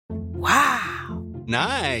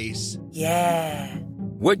Nice. Yeah.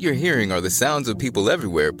 What you're hearing are the sounds of people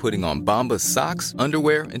everywhere putting on Bombas socks,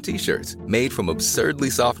 underwear, and T-shirts made from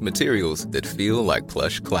absurdly soft materials that feel like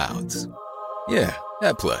plush clouds. Yeah,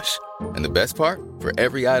 that plush. And the best part? For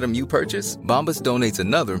every item you purchase, Bombas donates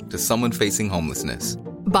another to someone facing homelessness.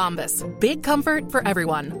 Bombas. Big comfort for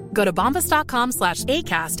everyone. Go to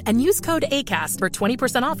bombas.com/ACAST and use code ACAST for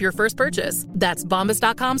 20% off your first purchase. That's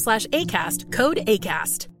bombas.com/ACAST. Code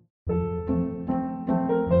ACAST.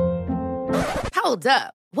 Hold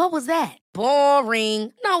up. What was that?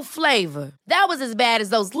 Boring. No flavor. That was as bad as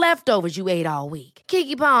those leftovers you ate all week.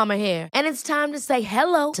 Keke Palmer here, and it's time to say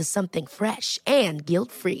hello to something fresh and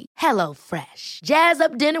guilt-free. Hello Fresh. Jazz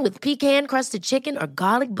up dinner with pecan-crusted chicken or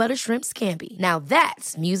garlic butter shrimp scampi. Now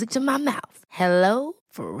that's music to my mouth. Hello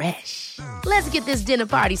Fresh. Let's get this dinner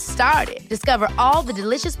party started. Discover all the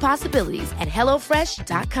delicious possibilities at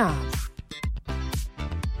hellofresh.com.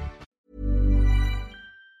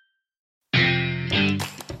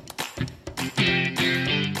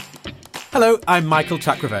 Hello, I'm Michael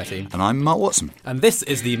Chakraverty. And I'm Mark Watson. And this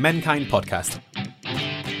is the Menkind Podcast.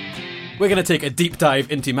 We're going to take a deep dive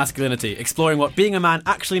into masculinity, exploring what being a man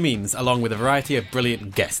actually means, along with a variety of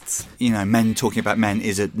brilliant guests. You know, men talking about men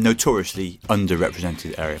is a notoriously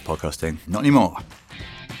underrepresented area of podcasting. Not anymore.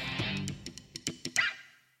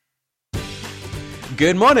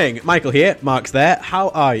 Good morning, Michael here, Mark's there. How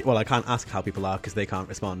are you? Well, I can't ask how people are because they can't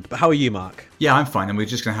respond, but how are you, Mark? Yeah, I'm fine, and we're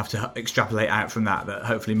just going to have to extrapolate out from that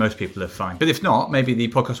hopefully most people are fine. But if not, maybe the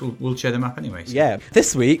podcast will cheer them up anyway. So. Yeah.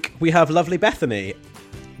 This week, we have lovely Bethany.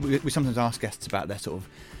 We sometimes ask guests about their sort of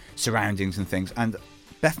surroundings and things, and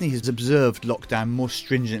Bethany has observed lockdown more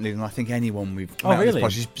stringently than I think anyone we've met. Really? On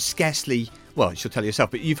this podcast. She's scarcely, well, she'll tell you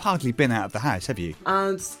yourself, but you've hardly been out of the house, have you?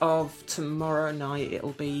 As of tomorrow night,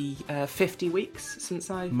 it'll be 50 weeks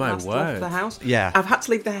since I last left the house. Yeah. I've had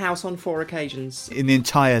to leave the house on 4 occasions. In the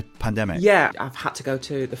entire pandemic? Yeah, I've had to go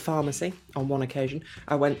to the pharmacy on 1 occasion.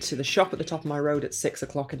 I went to the shop at the top of my road at 6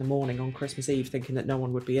 o'clock in the morning on Christmas Eve thinking that no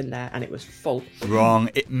one would be in there, and it was full. Wrong.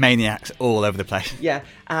 Maniacs all over the place. Yeah,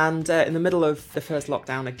 and in the middle of the first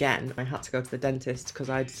lockdown again, I had to go to the dentist because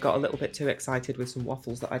I'd got a little bit too excited with some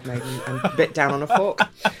waffles that I'd made and bit down on a fork.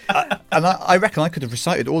 And I reckon I could have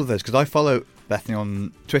recited all of those because I follow Bethany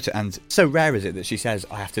on Twitter, and so rare is it that she says,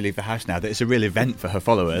 I have to leave the house now, that it's a real event for her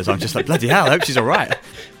followers. I'm just like, bloody hell, I hope she's all right.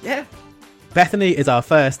 Yeah. Bethany is our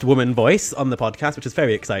first woman voice on the podcast, which is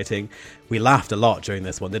very exciting. We laughed a lot during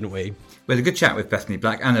this one, didn't we? We had a good chat with Bethany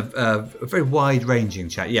Black and a very wide-ranging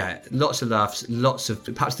chat. Yeah, lots of laughs, lots of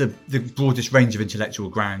perhaps the broadest range of intellectual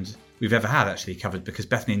ground we've ever had actually covered, because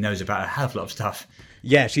Bethany knows about a hell of a lot of stuff.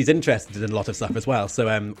 Yeah, she's interested in a lot of stuff as well.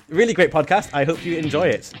 So really great podcast. I hope you enjoy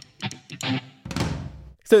it.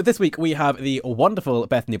 So this week we have the wonderful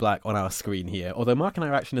Bethany Black on our screen here, although Mark and I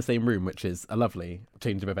are actually in the same room, which is a lovely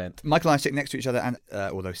change of event. Michael and I sit next to each other, and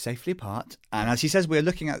although safely apart, and as he says, we're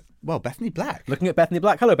looking at, well, Bethany Black. Looking at Bethany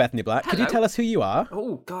Black. Hello, Bethany Black. Hello. Could you tell us who you are?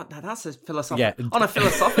 Oh, God, now that's a philosophical... Yeah. On a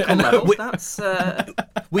philosophical level, that's...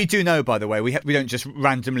 We do know, by the way, we don't just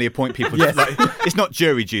randomly appoint people. Yes. It's not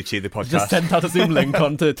jury duty, the podcast. Just sent out a Zoom link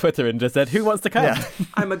onto Twitter and just said, who wants to come? Yeah.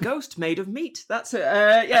 I'm a ghost made of meat. That's it.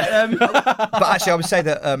 But actually, I would say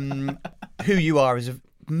that who you are is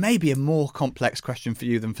maybe a more complex question for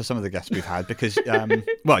you than for some of the guests we've had, because,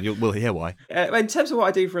 well, we'll hear why. In terms of what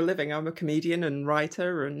I do for a living, I'm a comedian and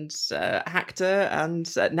writer and actor, and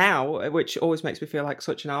now, which always makes me feel like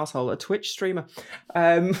such an arsehole, a Twitch streamer.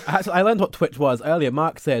 Actually, I learned what Twitch was earlier.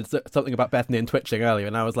 Mark said something about Bethany and twitching earlier,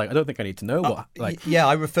 and I was like, I don't think I need to know what. Yeah,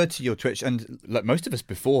 I referred to your Twitch, and like most of us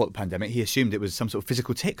before the pandemic, he assumed it was some sort of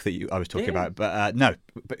physical tick that I was talking about, but no.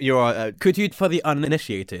 But you're... Could you, for the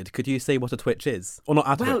uninitiated, could you say what a Twitch is? Or not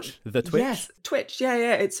a Twitch, the Twitch? Yes, Twitch, yeah.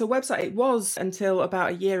 It's a website. It was, until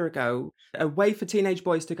about a year ago, a way for teenage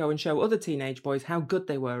boys to go and show other teenage boys how good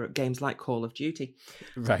they were at games like Call of Duty.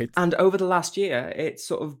 Right. And over the last year, it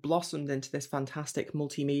sort of blossomed into this fantastic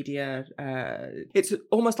multimedia... it's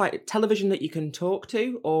almost like television that you can talk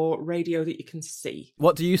to or radio that you can see.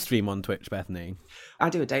 What do you stream on Twitch, Bethany? I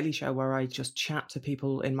do a daily show where I just chat to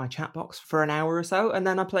people in my chat box for an hour or so, and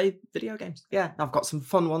then I play video games. Yeah, I've got some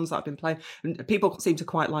fun ones that I've been playing. And people seem to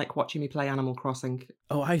quite like watching me play Animal Crossing.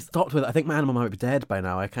 Oh, I stopped with it. I think my animal might be dead by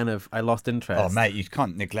now. I lost interest. Oh, mate, you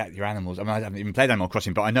can't neglect your animals. I mean, I haven't even played Animal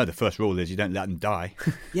Crossing, but I know the first rule is you don't let them die.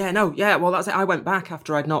 Yeah, well, that's it. I went back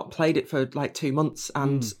after I'd not played it for like 2 months,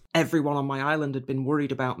 and everyone on my island had been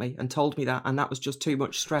worried about me and told me that, and that was just too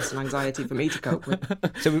much stress and anxiety for me to cope with.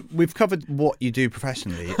 So we've covered what you do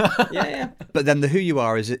professionally. Yeah. But then the who you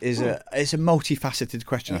are is a multifaceted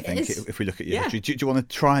question, I think, if we look at your history. Do you want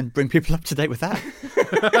to try and bring people up to date with that?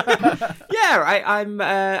 Yeah,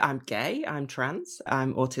 I'm gay, I'm trans,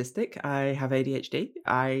 I'm autistic, I have ADHD,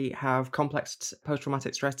 I have complex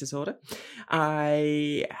post-traumatic stress disorder,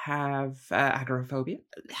 I have agoraphobia.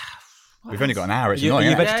 We've only got an hour. It's Are you annoying,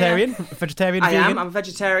 isn't it? vegetarian? Vegetarian, I vegan? am. I'm a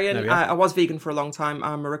vegetarian. There we are. I was vegan for a long time.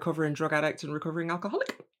 I'm a recovering drug addict and recovering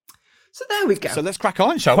alcoholic. So there we go. So let's crack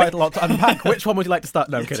on, shall Quite we? a lot to unpack. Which one would you like to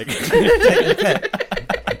start? No, I'm kidding.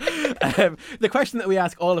 The question that we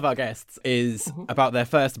ask all of our guests is about their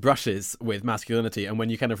first brushes with masculinity and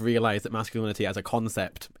when you kind of realise that masculinity as a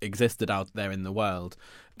concept existed out there in the world.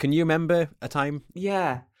 Can you remember a time?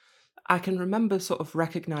 Yeah. I can remember sort of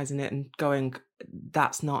recognising it and going,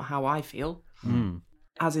 that's not how I feel.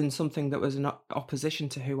 As in something that was an opposition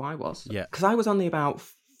to who I was. Yeah. Because I was only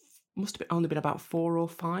must have only been about 4 or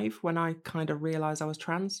 5 when I kind of realised I was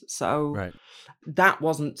trans. So that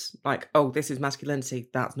wasn't like, oh, this is masculinity,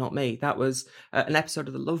 that's not me. That was an episode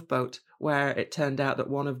of The Love Boat where it turned out that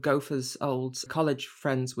one of Gopher's old college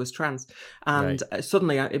friends was trans. And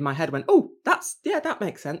suddenly in my head went, oh, that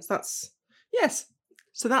makes sense. Yes.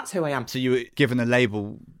 So that's who I am. So you were given a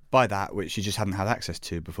label by that which you just hadn't had access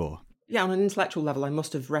to before? Yeah, on an intellectual level, I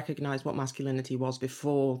must have recognised what masculinity was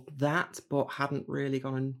before that, but hadn't really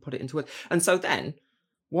gone and put it into it. And so then,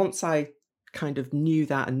 once I kind of knew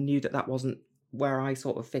that and knew that that wasn't where I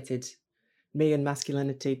sort of fitted, me and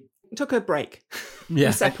masculinity took a break. Yeah.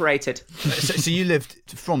 We separated. So you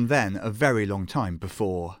lived from then a very long time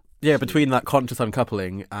before... Yeah, between that conscious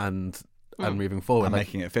uncoupling and moving forward. And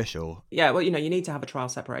making it official. Yeah, well, you need to have a trial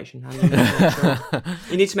separation. And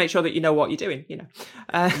you need to make sure that you know what you're doing,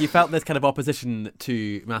 You felt this kind of opposition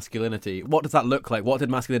to masculinity. What does that look like? What did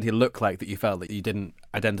masculinity look like that you felt that you didn't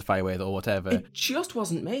identify with or whatever? It just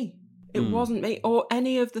wasn't me. It wasn't me. Or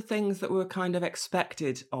any of the things that were kind of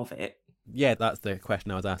expected of it. Yeah, that's the question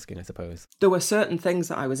I was asking, I suppose. There were certain things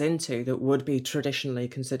that I was into that would be traditionally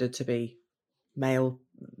considered to be male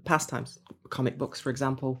pastimes. Comic books, for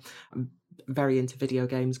example. Very into video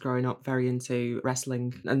games growing up, very into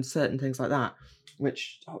wrestling and certain things like that,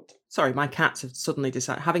 which, sorry, my cats have suddenly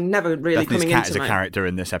decided, having never really Bethany's coming cat into is a character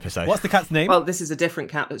in this episode. What's the cat's name? Well, this is a different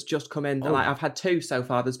cat that's just come in. Like, I've had 2 so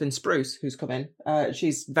far. There's been Spruce, who's come in.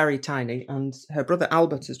 She's very tiny, and her brother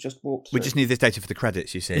Albert has just walked through. We just need this data for the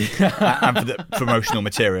credits, you see, and for the promotional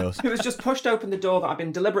materials. Who has just pushed open the door that I've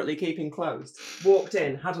been deliberately keeping closed, walked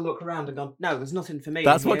in, had a look around and gone, no, there's nothing for me.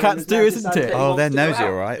 That's what cats do, isn't it? Oh, they're nosy,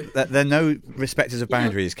 all right. They're no respecters of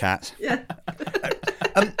boundaries, cats. Yeah.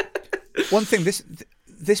 One thing,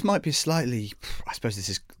 this might be slightly, I suppose this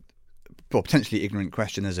is potentially ignorant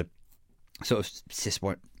question as a sort of cis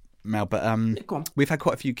white male, but Go on. we've had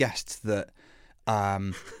quite a few guests that...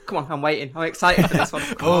 Come on, I'm waiting. I'm excited for this one.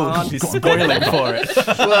 Come on. She's spoiling for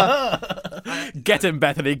it. Get him,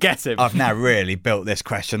 Bethany, get him. I've now really built this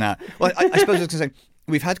question out. Well, I suppose I was going to say,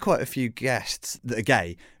 we've had quite a few guests that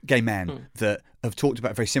are gay men, that have talked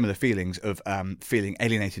about very similar feelings of feeling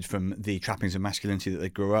alienated from the trappings of masculinity that they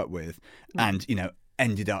grew up with, and,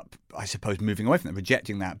 ended up, I suppose, moving away from that,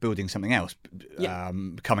 rejecting that, building something else,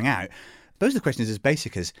 coming out. I suppose the question is as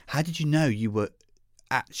basic as, how did you know you were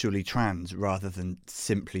actually trans rather than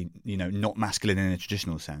simply, not masculine in a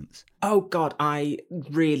traditional sense? Oh, God, I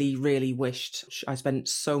really, really wished. I spent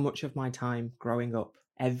so much of my time growing up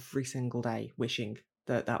every single day wishing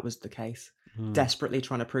that was the case. Desperately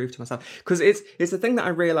trying to prove to myself, because it's a thing that I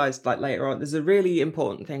realized like later on. There's a really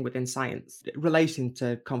important thing within science relating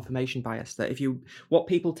to confirmation bias, that what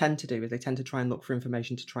people tend to do is they tend to try and look for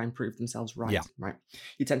information to try and prove themselves right. Right.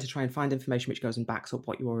 You tend to try and find information which goes and backs up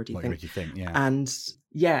what you already think.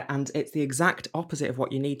 And it's the exact opposite of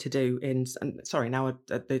what you need to do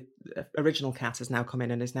the original cat has now come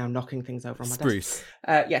in and is now knocking things over on my Spruce.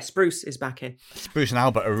 desk. Spruce is back in. Spruce and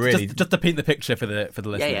Albert are really... Just to paint the picture for the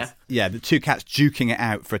listeners. Yeah, the 2 cats duking it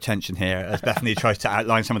out for attention here as Bethany tries to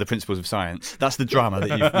outline some of the principles of science. That's the drama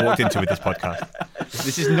that you've walked into with this podcast.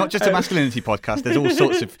 This is not just a masculinity podcast. There's all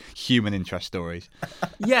sorts of human interest stories.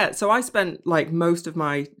 Yeah, so I spent most of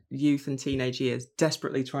my youth and teenage years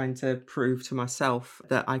desperately trying to prove to myself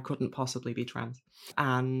that I couldn't possibly be trans.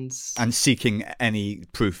 And seeking any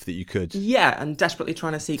proof that you could. Yeah, and desperately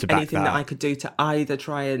trying to seek anything that I could do to either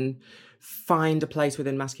try and find a place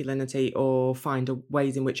within masculinity or find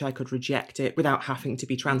ways in which I could reject it without having to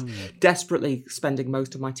be trans. Desperately spending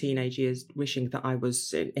most of my teenage years wishing that I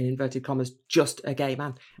was, in inverted commas, just a gay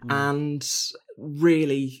man. And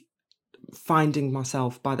really finding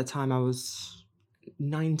myself by the time I was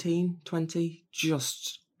 19, 20,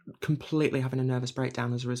 just completely having a nervous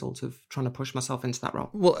breakdown as a result of trying to push myself into that role.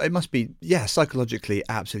 Well, it must be, psychologically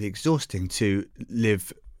absolutely exhausting to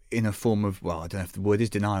live in a form of, well, I don't know if the word is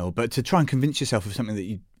denial, but to try and convince yourself of something that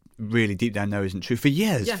you really deep down know isn't true for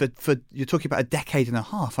years. Yeah. For you're talking about a decade and a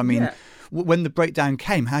half. I mean, when the breakdown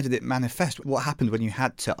came, how did it manifest? What happened when you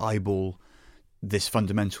had to eyeball this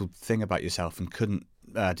fundamental thing about yourself and couldn't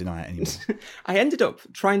deny it anymore? I ended up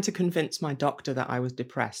trying to convince my doctor that I was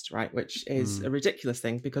depressed, right? Which is a ridiculous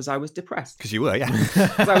thing because I was depressed. Because you were, yeah.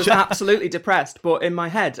 Because I was absolutely depressed. But in my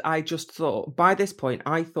head, I just thought, by this point,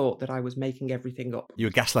 I thought that I was making everything up. You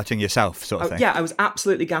were gaslighting yourself, sort of thing. Yeah, I was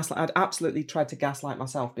absolutely I'd absolutely tried to gaslight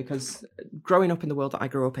myself because growing up in the world that I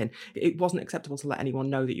grew up in, it wasn't acceptable to let anyone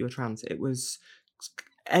know that you were trans. It was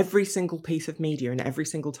every single piece of media and every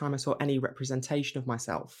single time I saw any representation of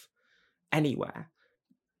myself anywhere,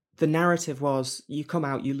 the narrative was you come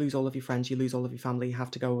out, you lose all of your friends, you lose all of your family, you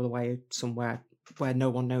have to go all the way somewhere where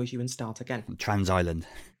no one knows you and start again. Trans Island.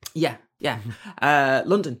 Yeah.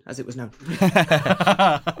 London, as it was known.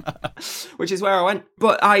 Which is where I went.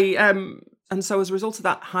 But and so as a result of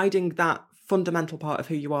that, hiding that fundamental part of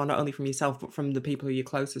who you are, not only from yourself, but from the people who you're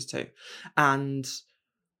closest to, and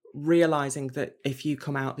realizing that if you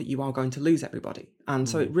come out that you are going to lose everybody. And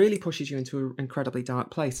so it really pushes you into an incredibly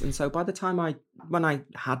dark place. And so by the time when I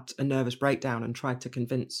had a nervous breakdown and tried to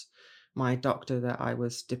convince my doctor that I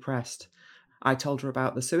was depressed, I told her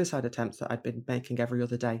about the suicide attempts that I'd been making every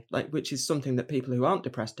other day, which is something that people who aren't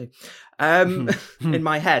depressed do. In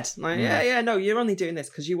my head, no, you're only doing this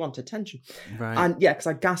because you want attention. Right. And because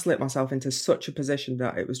I gaslit myself into such a position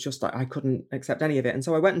that it was just like I couldn't accept any of it. And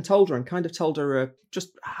so I went and told her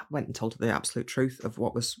the absolute truth of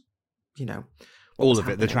what was, all of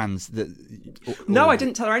it, the trans... No, I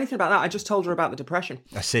didn't tell her anything about that. I just told her about the depression.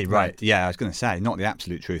 I see, right. Yeah, I was going to say, not the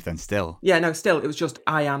absolute truth then still. Yeah, no, still, it was just,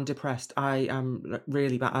 I am depressed. I am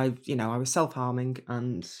really bad. I was self-harming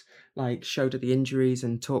and showed her the injuries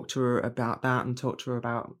and talked to her about that and talked to her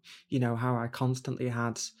about, how I constantly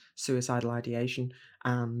had suicidal ideation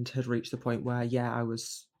and had reached the point where, I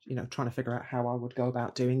was... trying to figure out how I would go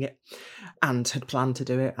about doing it and had planned to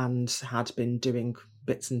do it and had been doing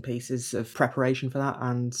bits and pieces of preparation for that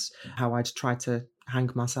and how I'd tried to hang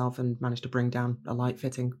myself and managed to bring down a light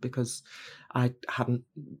fitting because I hadn't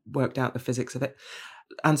worked out the physics of it.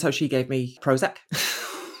 And so she gave me Prozac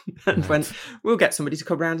and went, we'll get somebody to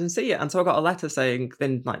come round and see you. And so I got a letter saying,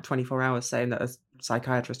 in 24 hours, saying that a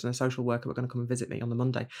psychiatrist and a social worker were going to come and visit me on the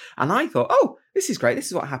Monday. And I thought, oh, this is great. This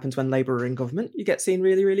is what happens when Labour are in government. You get seen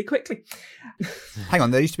really, really quickly. Hang on,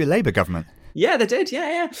 there used to be a Labour government. Yeah, they did.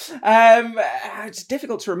 Yeah. It's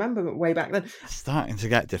difficult to remember way back then. It's starting to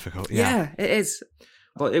get difficult. Yeah, it is.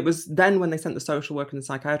 But it was then when they sent the social worker and the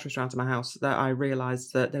psychiatrist around to my house that I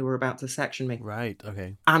realised that they were about to section me. Right,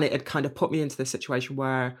 okay. And it had kind of put me into this situation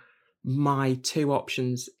where my two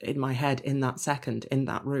options in my head in that second, in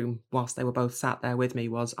that room, whilst they were both sat there with me,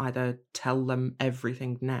 was either tell them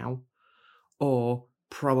everything now or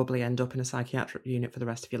probably end up in a psychiatric unit for the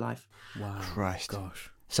rest of your life. Wow. Christ.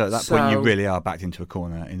 Gosh. So at that point, you really are backed into a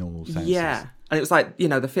corner in all senses. Yeah. And it was like,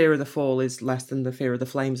 the fear of the fall is less than the fear of the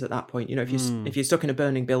flames at that point. If you're stuck in a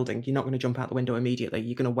burning building, you're not going to jump out the window immediately.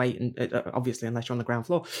 You're going to wait, and obviously, unless you're on the ground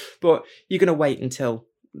floor, but you're going to wait until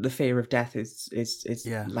the fear of death is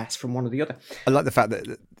less from one or the other. I like the fact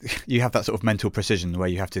that you have that sort of mental precision where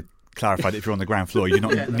you have to clarify that if you're on the ground floor, you do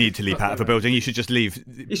not need to leap out of a building. You should just leave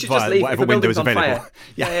via whatever window is available.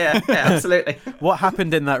 Yeah, absolutely. What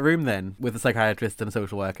happened in that room then with the psychiatrist and a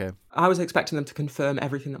social worker? I was expecting them to confirm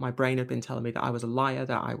everything that my brain had been telling me, that I was a liar,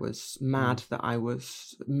 that I was mad, that I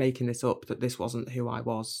was making this up, that this wasn't who I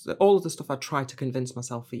was, that all of the stuff I tried to convince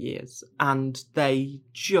myself for years. And their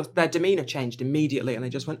demeanour changed immediately and they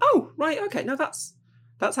just went, oh, right, okay, no, that's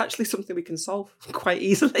actually something we can solve quite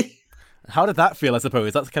easily. How did that feel, I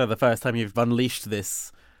suppose? That's kind of the first time you've unleashed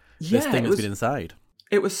this thing that's been inside.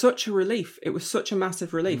 It was such a relief. It was such a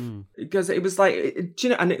massive relief because it was like,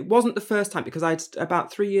 and it wasn't the first time because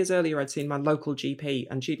about 3 years earlier, I'd seen my local GP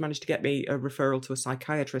and she'd managed to get me a referral to a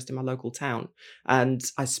psychiatrist in my local town. And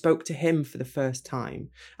I spoke to him for the first time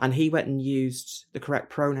and he went and used the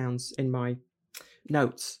correct pronouns in my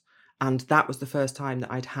notes. And that was the first time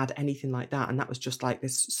that I'd had anything like that. And that was just like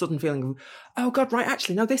this sudden feeling of, oh God, right,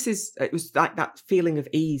 actually, no, it was like that feeling of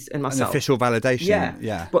ease in myself. An official validation.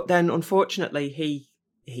 Yeah. But then unfortunately, he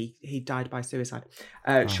he died by suicide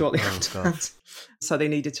shortly after that. So they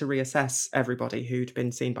needed to reassess everybody who'd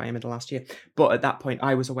been seen by him in the last year. But at that point,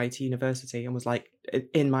 I was away to university and was like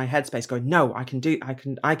in my headspace going, no, I can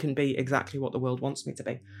be exactly what the world wants me to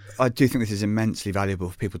be. I do think this is immensely valuable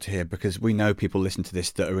for people to hear, because we know people listen to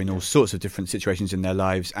this that are in all sorts of different situations in their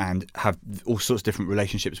lives and have all sorts of different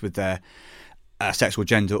relationships with their sexual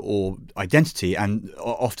gender or identity, and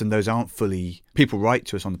often those aren't fully. People write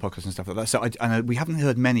to us on the podcast and stuff like that. So we haven't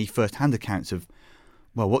heard many first-hand accounts of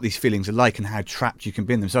what these feelings are like and how trapped you can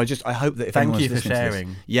be in them. So I hope that if Thank anyone's you for listening to sharing.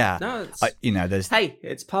 this, No, there's. Hey,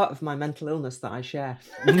 it's part of my mental illness that I share.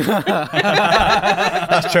 That's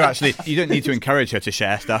true. Actually, you don't need to encourage her to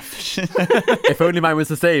share stuff. If only mine was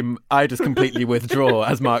the same, I just completely withdraw.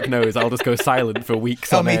 As Mark knows, I'll just go silent for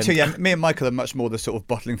weeks on me end. too. Yeah, me and Michael are much more the sort of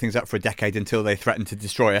bottling things up for a decade until they threaten to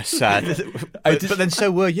destroy us. But then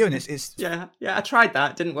so were you, and it's Yeah, I tried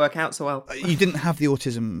that. It didn't work out so well. You didn't have the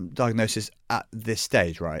autism diagnosis at this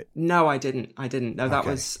stage, right? No, I didn't. No, that Okay.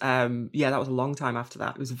 was that was a long time after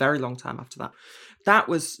that. It was a very long time after that. That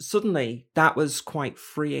was quite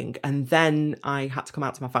freeing. And then I had to come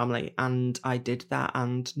out to my family, and I did that,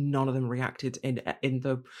 and none of them reacted in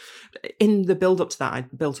the build up to that. I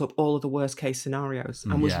built up all of the worst case scenarios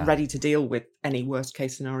and was ready to deal with any worst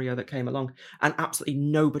case scenario that came along. And absolutely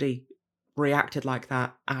nobody reacted like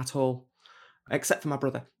that at all, except for my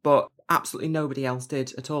brother. But absolutely nobody else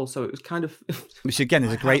did at all. So it was kind of... Which again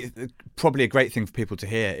is probably a great thing for people to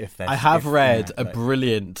hear. I have read a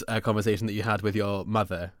brilliant conversation that you had with your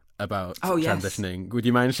mother about transitioning. Would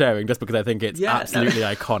you mind sharing? Just because I think it's absolutely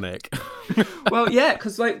iconic. Well, yeah,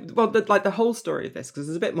 because the whole story of this, because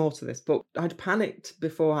there's a bit more to this, but I'd panicked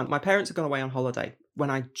beforehand. My parents had gone away on holiday when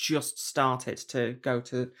I just started to go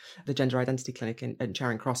to the gender identity clinic in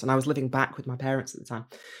Charing Cross, and I was living back with my parents at the time.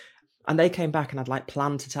 And they came back, and I'd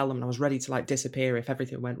planned to tell them, and I was ready to disappear if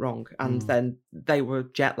everything went wrong. And then they were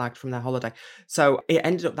jet lagged from their holiday. So it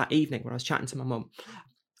ended up that evening when I was chatting to my mum,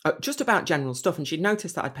 just about general stuff. And she'd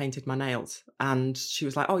noticed that I'd painted my nails, and she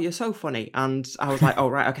was like, "Oh, you're so funny." And I was like, "Oh,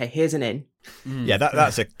 right. Okay, here's an in." Yeah,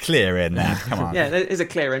 that's a clear in there. Come on. Yeah, there is a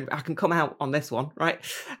clear in. I can come out on this one, right?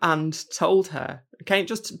 And told her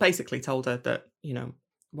that,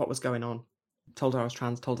 what was going on. Told her I was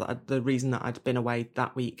trans, told her the reason that I'd been away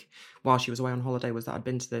that week while she was away on holiday was that I'd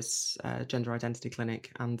been to this gender identity clinic,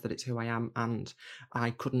 and that it's who I am, and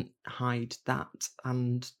I couldn't hide that,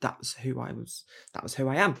 and that's who I was. That was who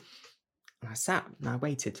I am. And I sat, and I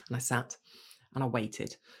waited, and I sat, and I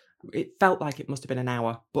waited. It felt like it must have been an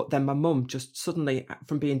hour, but then my mum just suddenly,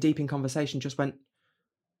 from being deep in conversation, just went,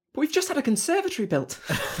 "But we've just had a conservatory built."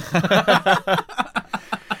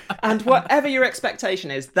 And whatever your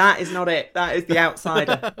expectation is, that is not it. That is the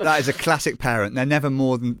outsider. That is a classic parent. They're never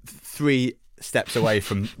more than 3 steps away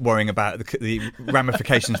from worrying about the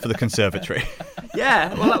ramifications for the conservatory.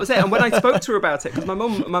 Yeah, well, that was it. And when I spoke to her about it, because my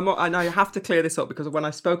mum, and I have to clear this up, because when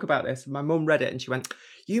I spoke about this, my mum read it and she went,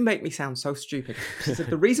 "You make me sound so stupid." She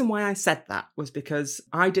said, "The reason why I said that was because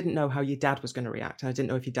I didn't know how your dad was going to react. And I didn't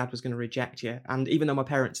know if your dad was going to reject you. And even though my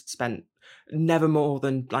parents had spent never more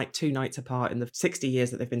than 2 nights apart in the 60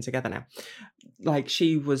 years that they've been together now,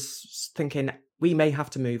 she was thinking, we may have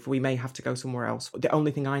to move, we may have to go somewhere else. The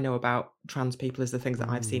only thing I know about trans people is the things that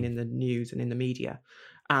I've seen in the news and in the media.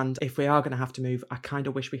 And if we are going to have to move, I kind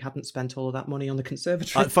of wish we hadn't spent all of that money on the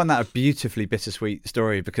conservatory." I find that a beautifully bittersweet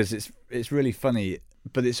story, because it's really funny,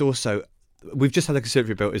 but it's also, "We've just had a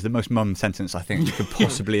conservatory built" is the most mum sentence I think you could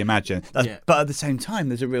possibly imagine. But at the same time,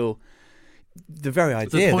 there's the very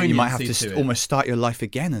idea that you might have to almost start your life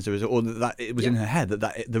again as a result, or that it was in her head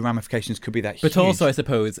that the ramifications could be that huge. But also, I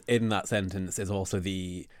suppose, in that sentence is also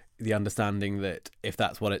the understanding that if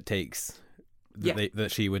that's what it takes,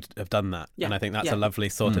 that she would have done that. And I think that's a lovely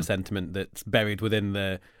sort of sentiment that's buried within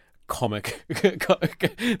the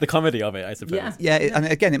the comedy of it, I suppose. Yeah, and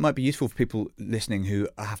again, it might be useful for people listening who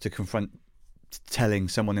have to confront telling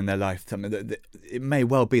someone in their life something that it may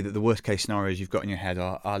well be that the worst case scenarios you've got in your head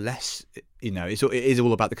are less, it is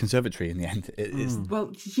all about the conservatory in the end.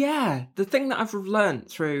 Well, yeah, the thing that I've learned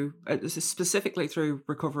through, specifically through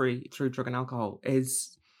recovery through drug and alcohol,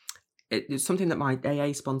 is it's something that my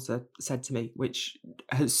AA sponsor said to me, which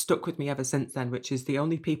has stuck with me ever since then, which is the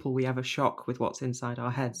only people we ever shock with what's inside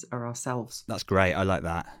our heads are ourselves. That's great. I like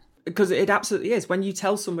that. Because it absolutely is. When you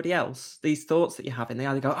tell somebody else these thoughts that you're having, they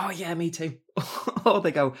either go, "Oh yeah, me too," or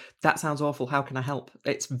they go, "That sounds awful. How can I help?"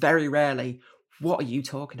 It's very rarely, "What are you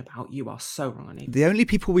talking about? You are so wrong, Annie." The only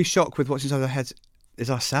people we shock with what's inside our heads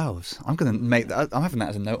is ourselves. I'm going to make that. I'm having that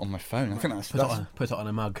as a note on my phone. I think put it on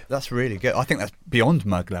a mug. That's really good. I think that's beyond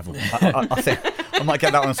mug level. I think I might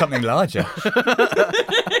get that on something larger.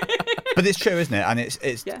 But it's true, isn't it? And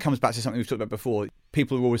it Yeah. comes back to something we've talked about before.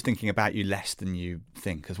 People are always thinking about you less than you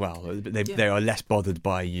think as well. They are less bothered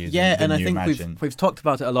by you than I you think imagine. we've talked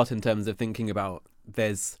about it a lot in terms of thinking about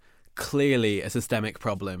there's clearly a systemic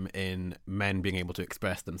problem in men being able to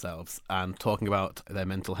express themselves and talking about their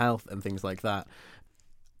mental health and things like that.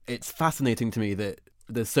 It's fascinating to me that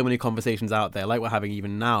there's so many conversations out there, like we're having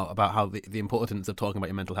even now, about how the importance of talking about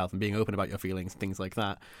your mental health and being open about your feelings, things like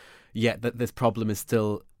that. Yet that this problem is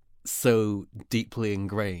still so deeply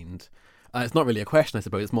ingrained. It's not really a question, I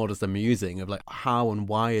suppose. It's more just a musing of like, how and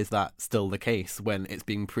why is that still the case when it's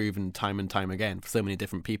being proven time and time again for so many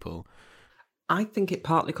different people? I think it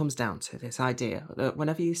partly comes down to this idea that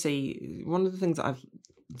whenever you see, one of the things that I've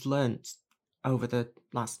learnt over the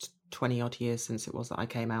last 20 odd years since it was that I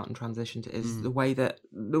came out and transitioned is the way that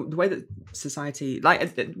society,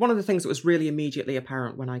 like one of the things that was really immediately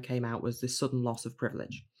apparent when I came out was this sudden loss of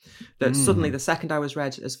privilege. That suddenly the second I was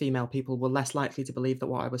read as female, people were less likely to believe that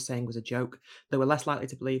what I was saying was a joke. They were less likely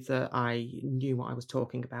to believe that I knew what I was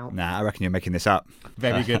talking about. Nah, I reckon you're making this up.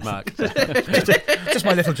 Very good, Mark. Just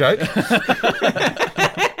my little joke.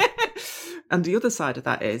 And the other side of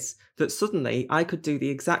that is that suddenly I could do the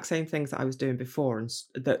exact same things that I was doing before and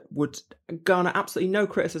that would garner absolutely no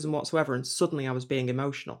criticism whatsoever, and suddenly I was being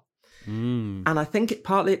emotional. And I think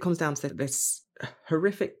partly it comes down to this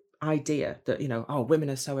horrific idea that, women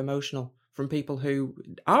are so emotional from people who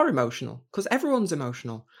are emotional, because everyone's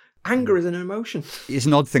emotional. Anger is an emotion. It's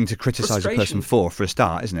an odd thing to criticise a person for a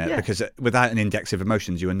start, isn't it? Yeah. Because without an index of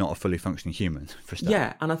emotions, you are not a fully functioning human, for a start.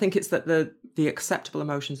 Yeah, and I think it's that the acceptable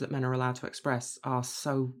emotions that men are allowed to express are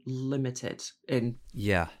so limited in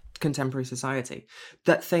contemporary society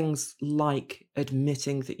that things like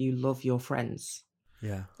admitting that you love your friends,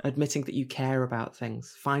 admitting that you care about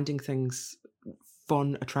things, finding things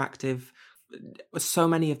fun, attractive, so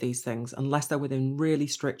many of these things, unless they're within really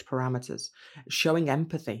strict parameters, showing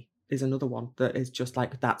empathy is another one that is just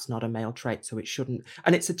like, that's not a male trait, so it shouldn't.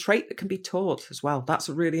 And it's a trait that can be taught as well. That's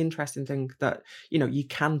a really interesting thing that, you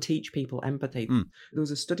can teach people empathy. There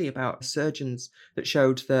was a study about surgeons that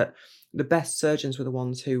showed that the best surgeons were the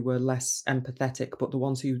ones who were less empathetic, but the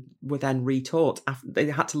ones who were then retaught. They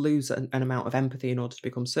had to lose an amount of empathy in order to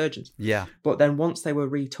become surgeons. Yeah. But then once they were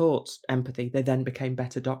retaught empathy, they then became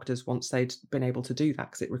better doctors once they'd been able to do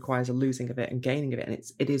that, because it requires a losing of it and gaining of it. And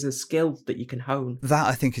it is a skill that you can hone. That,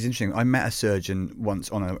 I think, is interesting. I met a surgeon once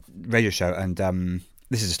on a radio show, and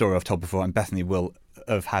this is a story I've told before, and Bethany will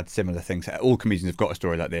have had similar things. All comedians have got a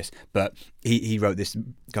story like this, but he wrote, this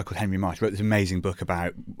guy called Henry Marsh wrote this amazing book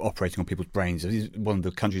about operating on people's brains. He's one of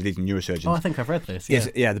the country's leading neurosurgeons. Oh, I think I've read this.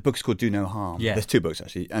 Yeah, the book's called Do No Harm. Yeah. There's 2 books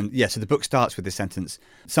actually, and so the book starts with this sentence,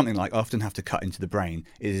 something like, "I often have to cut into the brain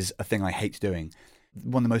is a thing I hate doing."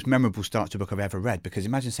 One of the most memorable starts to a book I've ever read, because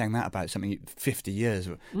imagine saying that about something 50 years.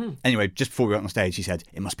 Anyway, just before we went on stage, he said,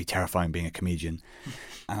 "It must be terrifying being a comedian."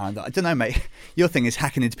 And I don't know, mate. Your thing is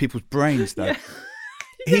hacking into people's brains, though.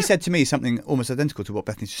 He said to me something almost identical to what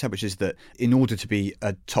Bethany just said, which is that in order to be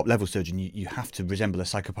a top-level surgeon, you have to resemble a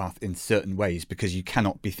psychopath in certain ways, because you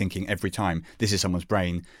cannot be thinking every time, this is someone's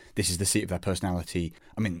brain, this is the seat of their personality.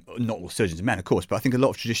 I mean, not all surgeons are men, of course, but I think a lot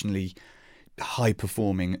of traditionally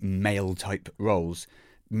high-performing male-type roles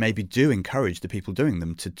maybe do encourage the people doing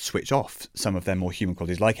them to switch off some of their more human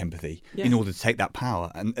qualities, like empathy, in order to take that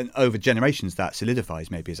power. And over generations, that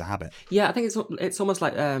solidifies maybe as a habit. Yeah, I think it's almost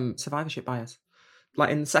like survivorship bias. Like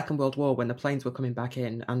in the Second World War, when the planes were coming back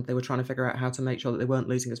in and they were trying to figure out how to make sure that they weren't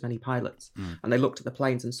losing as many pilots. And they looked at the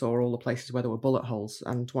planes and saw all the places where there were bullet holes.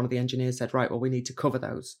 And one of the engineers said, right, well, we need to cover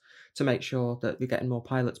those to make sure that we're getting more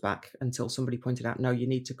pilots back, until somebody pointed out, no, you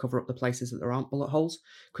need to cover up the places that there aren't bullet holes,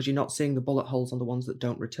 because you're not seeing the bullet holes on the ones that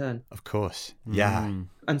don't return. Of course. Yeah.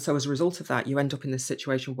 And so as a result of that, you end up in this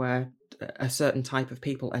situation where a certain type of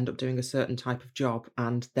people end up doing a certain type of job,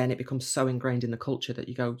 and then it becomes so ingrained in the culture that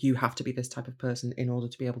you go, you have to be this type of person in order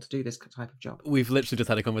to be able to do this type of job. We've literally just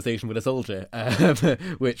had a conversation with a soldier,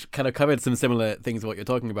 which kind of covered some similar things to what you're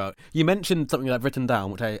talking about. You mentioned something that I've written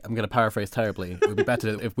down, which I'm going to paraphrase terribly. It would be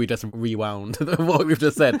better if we just rewound what we've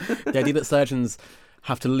just said. The idea that surgeons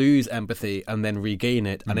have to lose empathy and then regain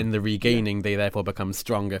it, and in the regaining they therefore become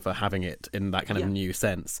stronger for having it in that kind of new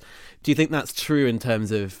sense. Do you think that's true in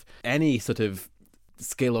terms of any sort of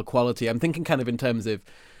skill or quality? I'm thinking kind of in terms of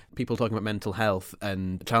people talking about mental health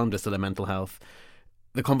and challenges to their mental health.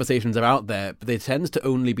 The conversations are out there, but they tend to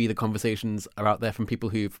only be the conversations are out there from people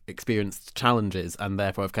who've experienced challenges and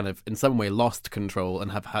therefore have kind of in some way lost control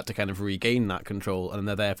and have had to kind of regain that control, and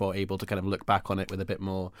they're therefore able to kind of look back on it with a bit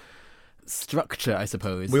more structure, I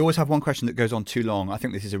suppose. We always have one question that goes on too long. I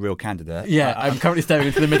think this is a real candidate. Yeah, I'm currently staring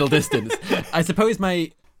into the middle distance. I suppose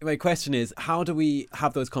my My question is, how do we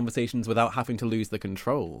have those conversations without having to lose the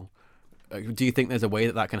control? Do you think there's a way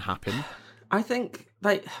that can happen? I think,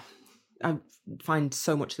 like, I find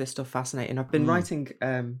so much of this stuff fascinating. I've been writing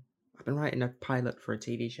a pilot for a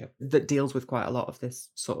TV show that deals with quite a lot of this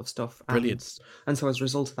sort of stuff. Brilliant. And so as a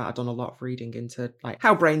result of that, I've done a lot of reading into like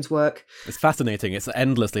how brains work. It's fascinating. It's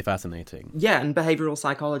endlessly fascinating. Yeah, and behavioral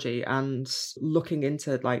psychology, and looking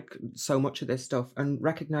into like so much of this stuff and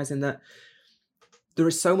recognizing that there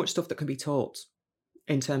is so much stuff that can be taught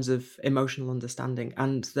in terms of emotional understanding,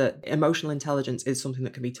 and that emotional intelligence is something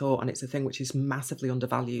that can be taught, and it's a thing which is massively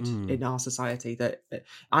undervalued in our society, that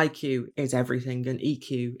IQ is everything and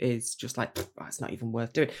EQ is just like, it's not even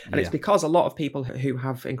worth doing. And it's because a lot of people who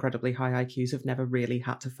have incredibly high IQs have never really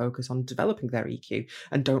had to focus on developing their EQ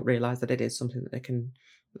and don't realise that it is something that they can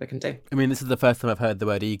do. I mean, this is the first time I've heard the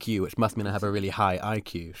word EQ, which must mean I have a really high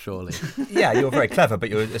IQ, surely. Yeah, you're very clever, but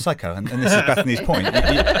you're a psycho. And this is Bethany's point.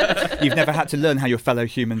 You've never had to learn how your fellow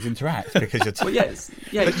humans interact because you're... Well, it's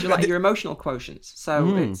your emotional quotients.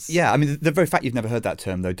 So it's... Yeah, I mean, the very fact you've never heard that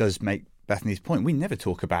term, though, does make Bethany's point. We never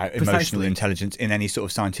talk about emotional intelligence in any sort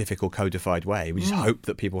of scientific or codified way. We just hope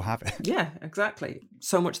that people have it. Yeah, exactly.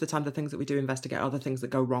 So much of the time, the things that we do investigate are the things that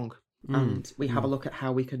go wrong. And we have a look at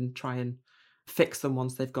how we can try and fix them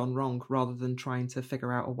once they've gone wrong, rather than trying to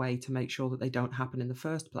figure out a way to make sure that they don't happen in the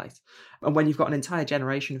first place. And when you've got an entire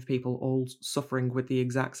generation of people all suffering with the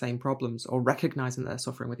exact same problems, or recognizing that they're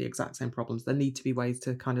suffering with the exact same problems, there need to be ways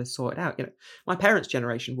to kind of sort it out. You know, my parents'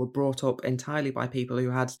 generation were brought up entirely by people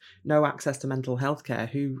who had no access to mental health care,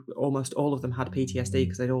 who almost all of them had PTSD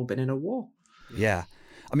because they'd all been in a war. Yeah.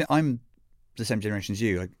 I mean, I'm the same generation as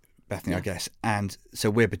you, Bethany, I guess. And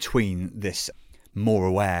so we're between this more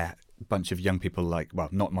aware bunch of young people, like, well,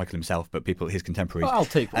 not Michael himself, but people, his contemporaries. Well, I'll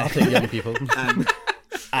take young people.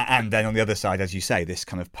 And then on the other side, as you say, this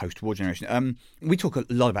kind of post-war generation. We talk a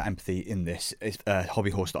lot about empathy in this. It's a hobby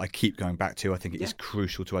horse that I keep going back to. I think it is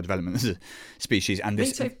crucial to our development as a species. And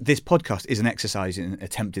this podcast is an exercise in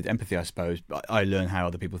attempted empathy, I suppose. I learn how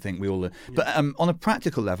other people think. We all learn. Yeah. But on a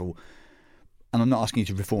practical level, and I'm not asking you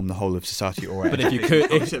to reform the whole of society or but if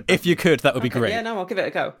you could, that would be great. Yeah, no, I'll give it a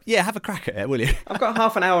go. Yeah, have a crack at it, will you? I've got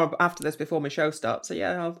half an hour after this before my show starts, so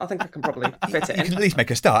yeah, I think I can probably fit it in. You can at least make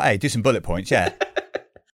a start, do some bullet points, yeah.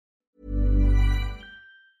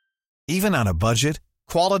 Even on a budget,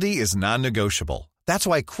 quality is non-negotiable. That's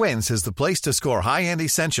why Quince is the place to score high-end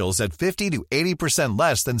essentials at 50 to 80%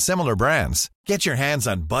 less than similar brands. Get your hands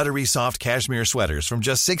on buttery soft cashmere sweaters from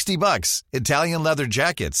just $60, Italian leather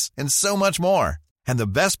jackets, and so much more. And the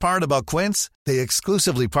best part about Quince, they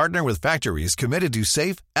exclusively partner with factories committed to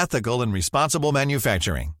safe, ethical, and responsible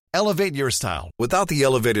manufacturing. Elevate your style without the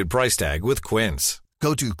elevated price tag with Quince.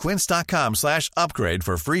 Go to quince.com/upgrade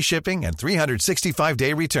for free shipping and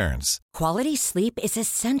 365-day returns. Quality sleep is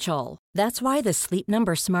essential. That's why the Sleep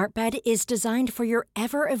Number Smart Bed is designed for your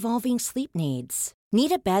ever-evolving sleep needs.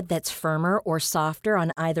 Need a bed that's firmer or softer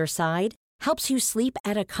on either side? Helps you sleep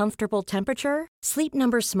at a comfortable temperature? Sleep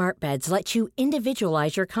Number Smart Beds let you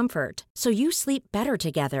individualize your comfort, so you sleep better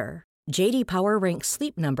together. J.D. Power ranks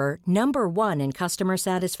Sleep Number number 1 in customer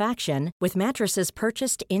satisfaction with mattresses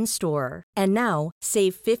purchased in-store. And now,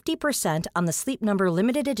 save 50% on the Sleep Number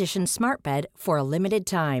Limited Edition Smart Bed for a limited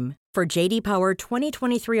time. For J.D. Power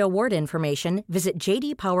 2023 award information, visit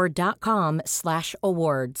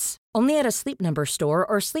jdpower.com/awards. Only at a Sleep Number store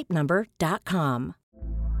or sleepnumber.com.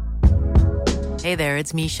 Hey there,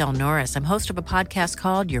 it's Michelle Norris. I'm host of a podcast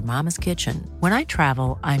called Your Mama's Kitchen. When I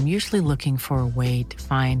travel, I'm usually looking for a way to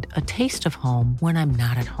find a taste of home when I'm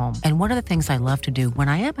not at home. And one of the things I love to do when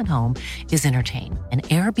I am at home is entertain. And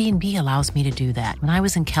Airbnb allows me to do that. When I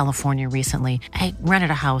was in California recently, I rented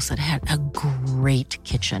a house that had a great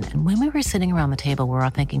kitchen. And when we were sitting around the table, we were all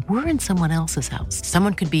thinking, we're in someone else's house.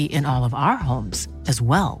 Someone could be in all of our homes as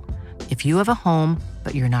well. If you have a home,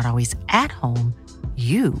 but you're not always at home,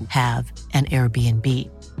 you have an Airbnb.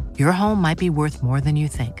 Your home might be worth more than you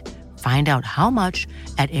think. Find out how much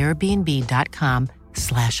at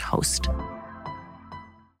airbnb.com/host.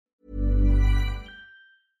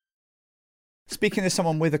 Speaking as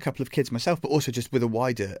someone with a couple of kids myself, but also just with a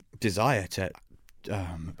wider desire to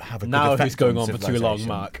have a good now effect who's going on for too long,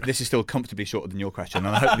 Mark? This is still comfortably shorter than your question,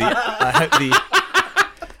 and I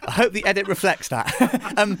hope the edit reflects that.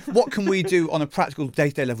 What can we do on a practical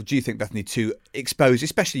day-to-day level, do you think, Bethany, to expose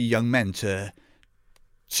especially young men to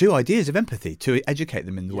ideas of empathy, to educate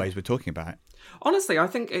them in the ways we're talking about? Honestly, I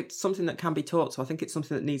think it's something that can be taught. So I think it's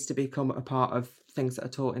something that needs to become a part of things that are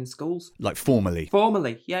taught in schools. Like formally?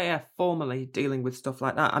 Formally, formally dealing with stuff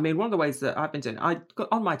like that. I mean, one of the ways that I've been doing, I got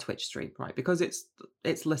on my Twitch stream, right, because it's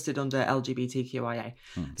listed under LGBTQIA.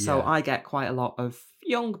 So I get quite a lot of,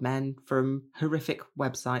 young men from horrific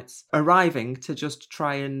websites arriving to just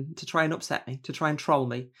try and upset me, to try and troll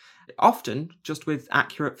me, often just with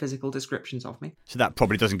accurate physical descriptions of me. So that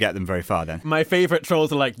probably doesn't get them very far then. My favourite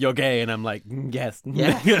trolls are like, "You're gay," and I'm like, "Yes."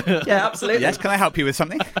 Yeah, yeah, absolutely. Yes, can I help you with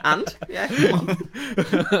something? And, yeah, come on.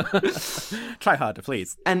 Try harder,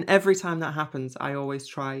 please. And every time that happens, I always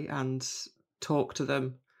try and talk to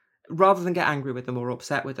them. Rather than get angry with them or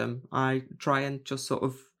upset with them, I try and just sort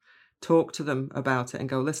of talk to them about it and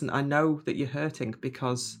go, listen, I know that you're hurting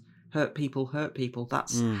because hurt people hurt people.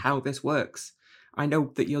 That's how this works. I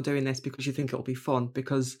know that you're doing this because you think it'll be fun,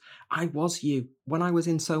 because I was you. When I was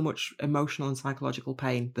in so much emotional and psychological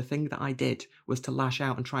pain, the thing that I did was to lash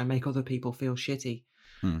out and try and make other people feel shitty.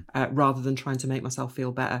 Rather than trying to make myself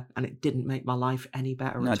feel better. And it didn't make my life any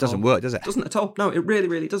better at all. No, it doesn't work, does it? It doesn't at all. No, it really,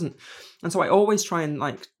 really doesn't. And so I always try and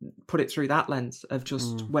like put it through that lens of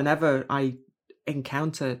just whenever I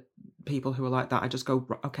encounter people who are like that, I just go,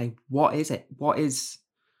 okay, what is it? What is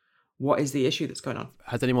the issue that's going on?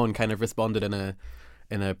 Has anyone kind of responded in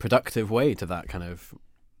a productive way to that kind of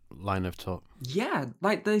line of talk? Yeah,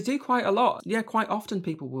 like they do quite a lot. Yeah, quite often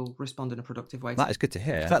people will respond in a productive way. That is good to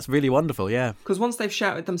hear. That's really wonderful, yeah. Because once they've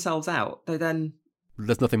shouted themselves out,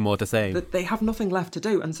 there's nothing more to say. They have nothing left to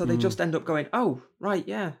do, and so they just end up going, oh, right,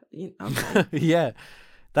 yeah, okay. Yeah.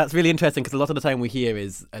 That's really interesting, because a lot of the time we hear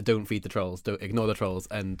is don't feed the trolls, don't ignore the trolls,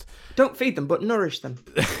 and don't feed them, but nourish them.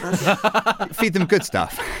 Feed them good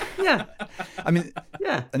stuff. Yeah. I mean,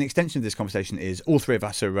 yeah. An extension of this conversation is all three of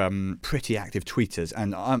us are pretty active tweeters,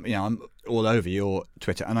 and I'm all over your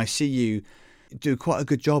Twitter, and I see you do quite a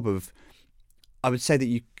good job of, I would say that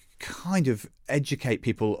you kind of educate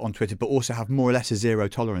people on Twitter, but also have more or less a zero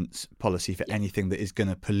tolerance policy for anything that is going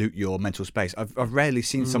to pollute your mental space. I've rarely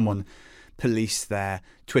seen someone police their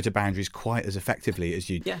Twitter boundaries quite as effectively as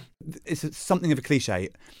you do. Yeah. It's something of a cliche,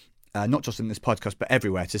 not just in this podcast, but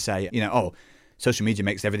everywhere, to say, social media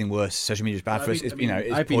makes everything worse. Social media is bad for us. It's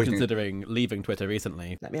I've been considering leaving Twitter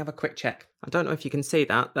recently. Let me have a quick check. I don't know if you can see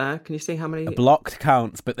that there. Can you see how many? Blocked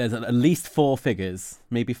counts, but there's at least 4 figures,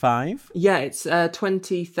 maybe 5. Yeah, it's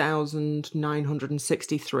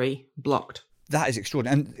 20,963 blocked. That is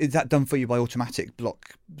extraordinary. And is that done for you by automatic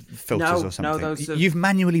block filters or something? No, You've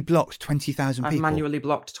manually blocked 20,000 people. I've manually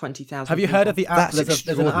blocked 20,000 Have you heard of the app? That's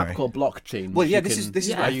there's an app called Blockchain. Well, yeah, this is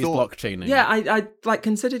what I use blockchaining. Yeah, I like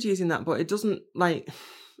considered using that, but it doesn't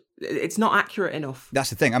it's not accurate enough.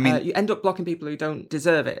 That's the thing. I mean, you end up blocking people who don't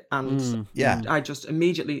deserve it, and I just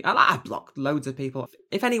immediately I blocked loads of people.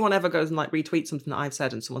 If anyone ever goes and like retweets something that I've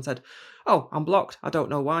said, and someone said, "Oh, I'm blocked. I don't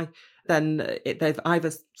know why," then they've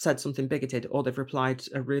either said something bigoted or they've replied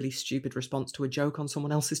a really stupid response to a joke on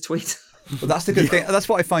someone else's tweet. Well, that's the good thing. That's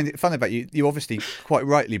what I find fun about you. You obviously quite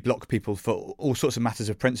rightly block people for all sorts of matters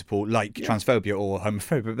of principle, like transphobia or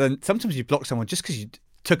homophobia. But then sometimes you block someone just because you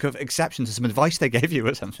took an exception to some advice they gave you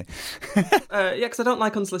or something. Because I don't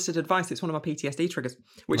like unsolicited advice. It's one of my PTSD triggers,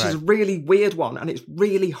 which is a really weird one, and it's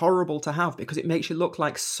really horrible to have because it makes you look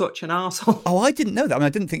like such an arsehole. Oh, I didn't know that. I mean, I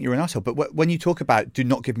didn't think you were an arsehole, but when you talk about do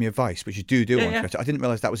not give me advice, which you do on Twitter, I didn't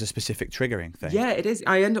realise that was a specific triggering thing. Yeah, it is.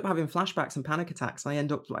 I end up having flashbacks and panic attacks. I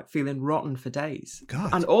end up like feeling rotten for days.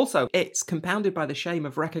 God. And also, it's compounded by the shame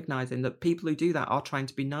of recognising that people who do that are trying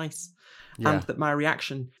to be nice, and that my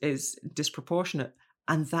reaction is disproportionate.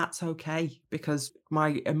 And that's okay, because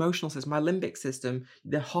my emotional system, my limbic system,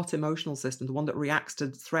 the hot emotional system, the one that reacts to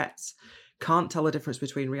threats, can't tell the difference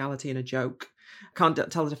between reality and a joke, can't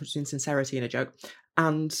tell the difference between sincerity and a joke.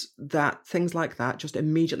 And that things like that just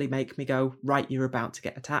immediately make me go, right, you're about to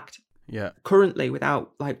get attacked. Yeah. Currently,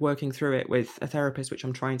 without like working through it with a therapist, which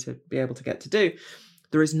I'm trying to be able to get to do,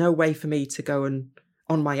 there is no way for me to go and,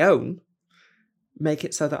 on my own, make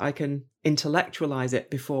it so that I can intellectualize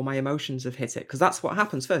it before my emotions have hit it. Because that's what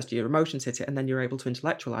happens first. Your emotions hit it and then you're able to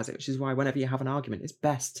intellectualize it, which is why whenever you have an argument, it's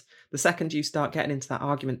best. The second you start getting into that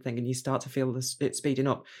argument thing and you start to feel it speeding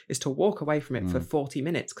up, is to walk away from it for 40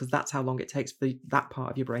 minutes, because that's how long it takes for that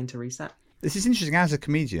part of your brain to reset. This is interesting as a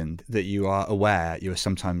comedian that you are aware you are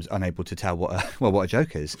sometimes unable to tell what a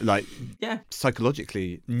joke is. Like,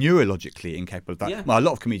 psychologically, neurologically incapable of that. Yeah. Well, a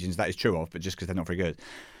lot of comedians that is true of, but just because they're not very good.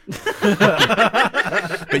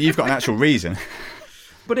 But you've got an actual reason.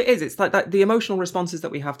 But it is. It's like that, the emotional responses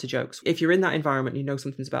that we have to jokes. If you're in that environment and you know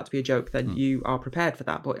something's about to be a joke, then you are prepared for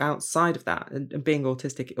that. But outside of that, and being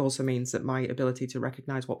autistic, it also means that my ability to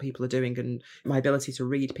recognise what people are doing and my ability to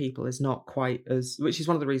read people is not quite as... Which is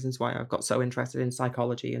one of the reasons why I've got so interested in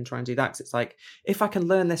psychology and trying to do that. 'Cause it's like, if I can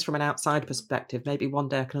learn this from an outside perspective, maybe one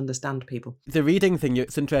day I can understand people. The reading thing,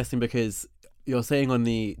 it's interesting because you're saying on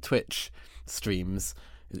the Twitch streams...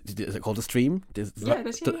 Is it called a stream? It is, yeah.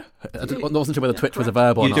 I wasn't sure whether Twitch was a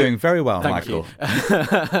verb or You're not. doing very well, Thank Michael.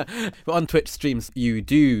 you. But on Twitch streams, you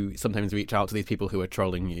do sometimes reach out to these people who are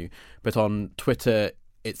trolling you. But on Twitter,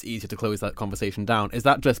 it's easier to close that conversation down. Is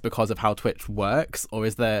that just because of how Twitch works? Or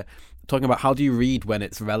is there... Talking about how do you read when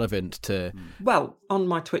it's relevant to... Well, on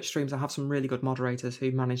my Twitch streams, I have some really good moderators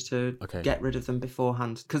who manage to get rid of them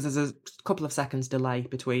beforehand, because there's a couple of seconds delay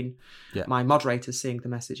between my moderators seeing the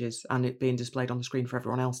messages and it being displayed on the screen for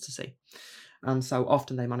everyone else to see. And so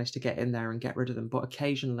often they manage to get in there and get rid of them. But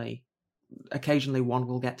occasionally one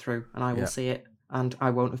will get through and I will see it and I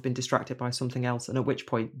won't have been distracted by something else. And at which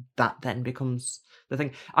point that then becomes the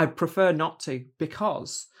thing. I prefer not to,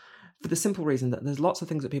 because... for the simple reason that there's lots of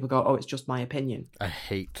things that people go, oh, it's just my opinion. I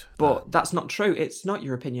hate But that's not true. It's not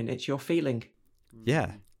your opinion. It's your feeling.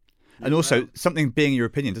 Yeah. And also, something being your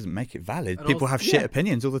opinion doesn't make it valid. People have shit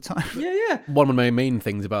opinions all the time. Yeah. One of my main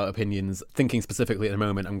things about opinions, thinking specifically at the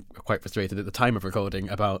moment, I'm quite frustrated at the time of recording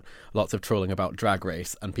about lots of trolling about Drag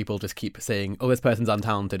Race, and people just keep saying, oh, this person's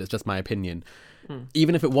untalented, it's just my opinion.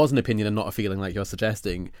 Even if it was an opinion and not a feeling like you're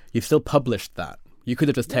suggesting, you've still published that. You could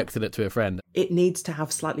have just texted it to a friend. It needs to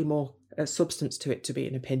have slightly more substance to it to be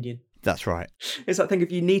an opinion. That's right. It's that thing,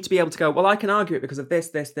 if you need to be able to go, well, I can argue it because of this,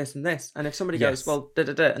 this, this, and this. And if somebody goes, well,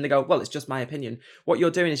 and they go, well, it's just my opinion. What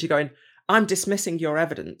you're doing is you're going, I'm dismissing your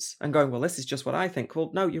evidence and going, well, this is just what I think.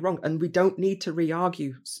 Well, no, you're wrong. And we don't need to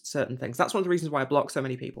re-argue certain things. That's one of the reasons why I block so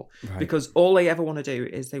many people. Right. Because all they ever want to do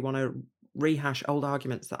is they want to rehash old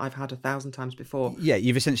arguments that I've had 1,000 times before. Yeah,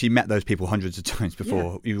 you've essentially met those people hundreds of times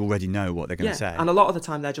before. Yeah. You already know what they're going to say. And a lot of the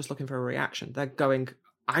time they're just looking for a reaction. They're going,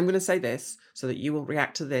 I'm going to say this so that you will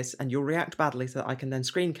react to this and you'll react badly so that I can then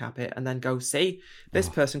screen cap it and then go, see, this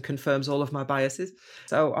person confirms all of my biases.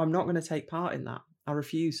 So I'm not going to take part in that. I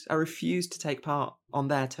refuse to take part on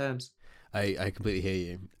their terms. I completely hear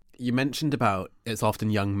you. You mentioned about it's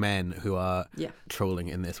often young men who are trolling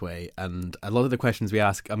in this way, and a lot of the questions we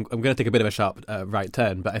ask, I'm going to take a bit of a sharp right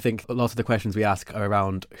turn, but I think a lot of the questions we ask are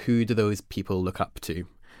around who do those people look up to?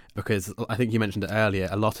 Because I think you mentioned it earlier,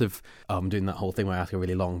 a lot of... I'm doing that whole thing where I ask a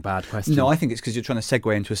really long, bad question. No, I think it's because you're trying to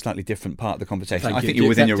segue into a slightly different part of the conversation. I think you're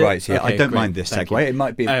within your rights here. Okay, I don't mind this segue. It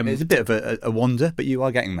might be... it's a bit of a wander, but you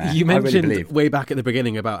are getting there. You mentioned way back at the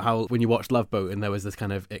beginning about how when you watched Love Boat and there was this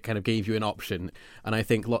it kind of gave you an option. And I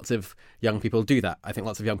think lots of young people do that. I think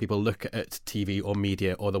lots of young people look at TV or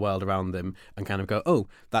media or the world around them and kind of go, oh,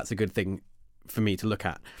 that's a good thing for me to look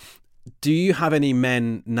at. Do you have any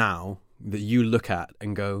men now that you look at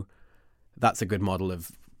and go, that's a good model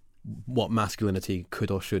of what masculinity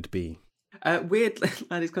could or should be? Weirdly,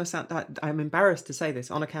 and it's going to sound that I'm embarrassed to say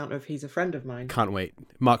this on account of he's a friend of mine. Can't wait.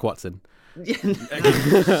 Mark Watson.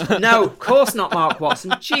 No, of course not Mark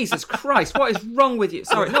Watson. Jesus Christ, what is wrong with you?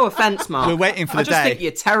 Sorry, no offence, Mark. We're waiting for the day. I just think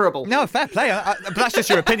you're terrible. No, fair play. But that's just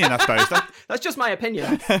your opinion, I suppose. That's just my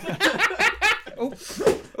opinion.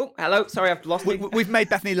 Oh, hello. Sorry, I've lost you. We've made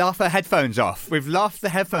Bethany laugh her headphones off. We've laughed the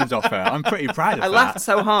headphones off her. I'm pretty proud of that. I laughed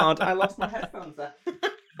so hard, I lost my headphones there.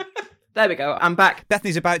 There we go. I'm back.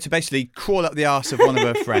 Bethany's about to basically crawl up the arse of one of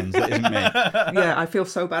her friends. That isn't me. Yeah, I feel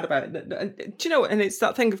so bad about it. Do you know? And it's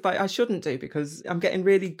that thing of I shouldn't do because I'm getting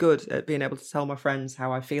really good at being able to tell my friends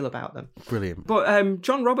how I feel about them. Brilliant. But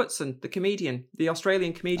John Robertson, the comedian, the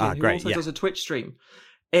Australian comedian who also does a Twitch stream,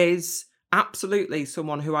 is absolutely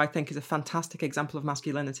someone who I think is a fantastic example of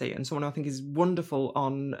masculinity and someone who I think is wonderful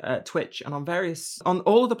on Twitch and on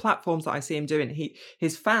all of the platforms that I see him doing.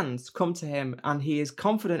 His fans come to him and he is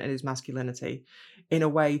confident in his masculinity in a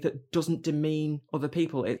way that doesn't demean other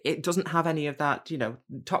people. It doesn't have any of that,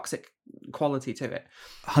 toxic quality to it.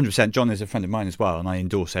 100%. John is a friend of mine as well, and I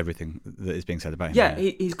endorse everything that is being said about him. Yeah,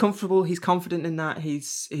 he's comfortable. He's confident in that.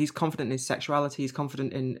 He's confident in his sexuality. He's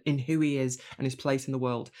confident in who he is and his place in the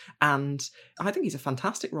world. And I think he's a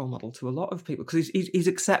fantastic role model to a lot of people because he's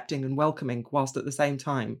accepting and welcoming, whilst at the same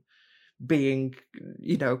time being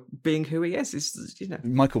who he is.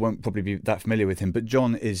 Michael won't probably be that familiar with him, but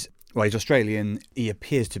John is, he's Australian. He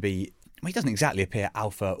appears to be, he doesn't exactly appear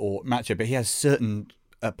alpha or macho, but he has certain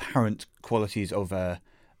apparent qualities of the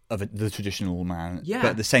traditional man. Yeah.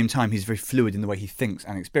 But at the same time, he's very fluid in the way he thinks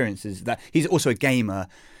and experiences that. He's also a gamer,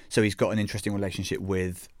 so he's got an interesting relationship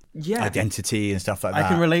with identity and stuff like that. I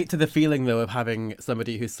can relate to the feeling, though, of having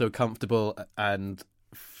somebody who's so comfortable and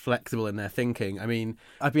flexible in their thinking. I mean,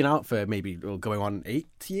 I've been out for maybe going on 8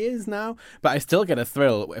 years now, but I still get a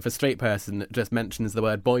thrill if a straight person just mentions the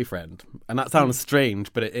word boyfriend. And that sounds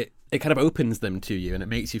strange, but it kind of opens them to you and it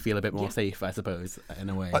makes you feel a bit more safe, I suppose, in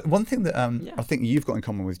a way. One thing that I think you've got in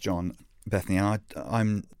common with John, Bethany, and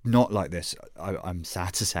I'm not like this, I'm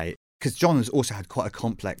sad to say, because John has also had quite a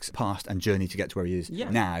complex past and journey to get to where he is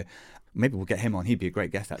now. Maybe we'll get him on. He'd be a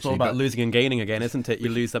great guest, actually. It's all about losing and gaining again, isn't it? You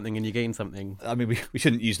lose something and you gain something. I mean, we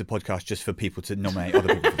shouldn't use the podcast just for people to nominate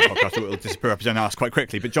other people for the podcast, or it'll disappear up his own arse quite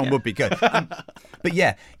quickly, but John would be good. But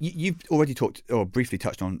yeah, you've already talked, or briefly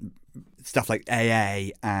touched on, stuff like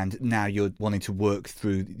AA, and now you're wanting to work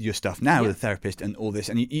through your stuff now with a therapist and all this,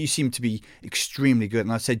 and you seem to be extremely good.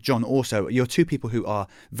 And I'd say, John, also, you're two people who are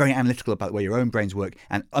very analytical about the way your own brains work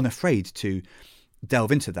and unafraid to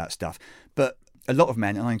delve into that stuff. But a lot of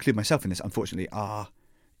men, and I include myself in this, unfortunately, are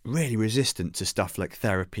really resistant to stuff like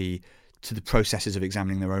therapy, to the processes of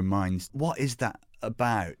examining their own minds. What is that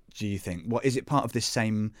about, do you think? What is it, part of this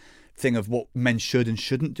same thing of what men should and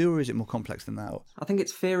shouldn't do, or is it more complex than that? I think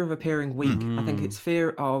it's fear of appearing weak. I think it's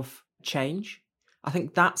fear of change. I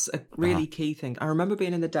think that's a really key thing. I remember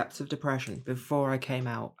being in the depths of depression before I came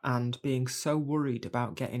out and being so worried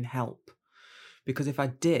about getting help. Because if I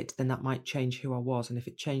did, then that might change who I was. And if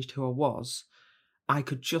it changed who I was, I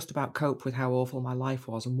could just about cope with how awful my life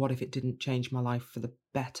was. And what if it didn't change my life for the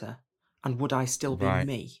better? And would I still be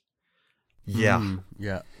me? Yeah.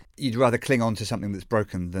 Yeah. You'd rather cling on to something that's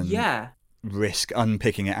broken than risk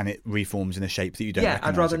unpicking it and it reforms in a shape that you don't recognise.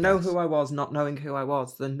 I'd rather know who I was not knowing who I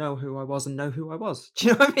was than know who I was and know who I was. Do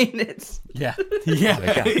you know what I mean? It's Yeah.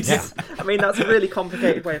 I mean, that's a really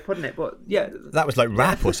complicated way of putting it, but yeah. That was like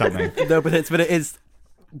rap or something. No, but it is.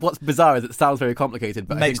 What's bizarre is it sounds very complicated,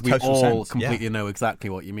 but Makes I think we total all sense, completely know exactly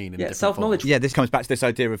what you mean. In self-knowledge. Yeah, this comes back to this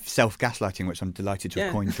idea of self-gaslighting, which I'm delighted to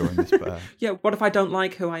have coined during this. But, Yeah, what if I don't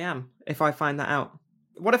like who I am if I find that out?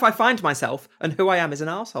 What if I find myself and who I am is an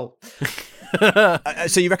arsehole?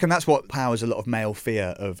 So you reckon that's what powers a lot of male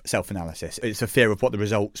fear of self-analysis? It's a fear of what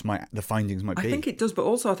the findings might be? I think it does, but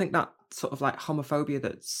also I think that sort of like homophobia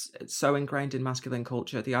that's so ingrained in masculine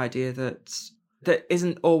culture, the idea that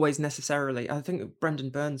isn't always necessarily. I think Brendan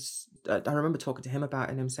Burns, I remember talking to him about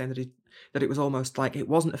it and him saying that it was almost like it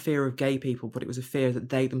wasn't a fear of gay people, but it was a fear that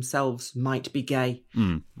they themselves might be gay,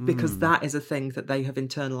 because that is a thing that they have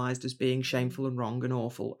internalized as being shameful and wrong and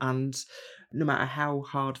awful. And no matter how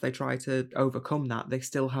hard they try to overcome that, they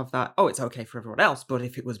still have that, oh, it's okay for everyone else, but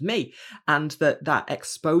if it was me, and that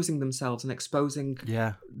exposing themselves and exposing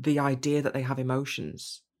the idea that they have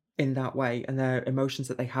emotions in that way, and their emotions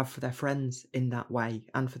that they have for their friends in that way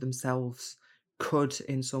and for themselves could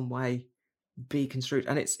in some way be construed.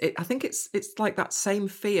 And I think it's like that same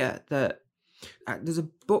fear that there's a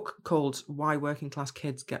book called Why Working Class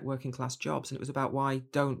Kids Get Working Class Jobs, and it was about why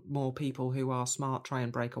don't more people who are smart try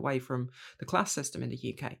and break away from the class system in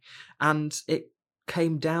the UK. And it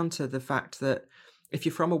came down to the fact that if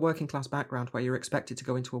you're from a working class background where you're expected to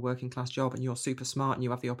go into a working class job and you're super smart and you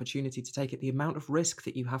have the opportunity to take it, the amount of risk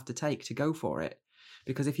that you have to take to go for it,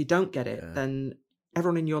 because if you don't get it, then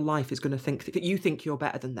everyone in your life is going to think that you think you're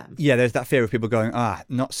better than them. Yeah, there's that fear of people going,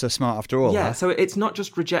 not so smart after all. Yeah, so it's not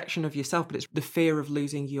just rejection of yourself, but it's the fear of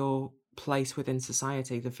losing your place within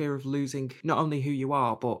society, the fear of losing not only who you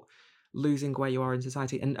are, but losing where you are in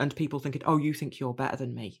society, and people thinking, oh, you think you're better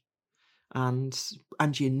than me. And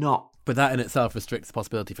you're not. But that in itself restricts the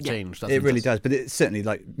possibility for change, doesn't it? It really does. But it's certainly,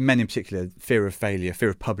 like men in particular, fear of failure, fear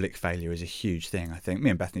of public failure is a huge thing, I think. Me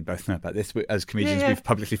and Bethany both know about this. As comedians, we've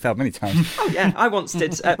publicly failed many times. Oh, yeah. I once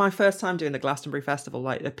did. My first time doing the Glastonbury Festival,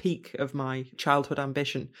 like the peak of my childhood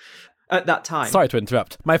ambition at that time. Sorry to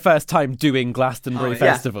interrupt. My first time doing Glastonbury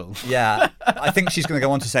Festival. Yeah. I think she's going to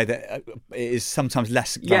go on to say that it is sometimes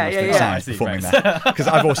less glamorous than it sounds performing there. Because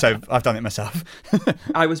I've done it myself.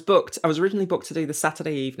 I was originally booked to do the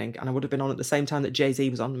Saturday evening, and I would have been on at the same time that Jay-Z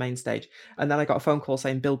was on the main stage. And then I got a phone call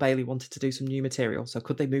saying Bill Bailey wanted to do some new material, so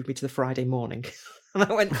could they move me to the Friday morning? And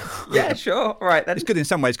I went, yeah, sure, all right then. It's good in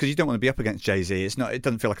some ways because you don't want to be up against Jay-Z. It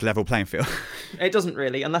doesn't feel like a level playing field. It doesn't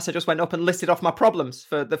really, unless I just went up and listed off my problems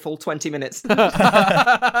for the full 20 minutes.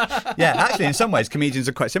 Yeah, actually, in some ways, comedians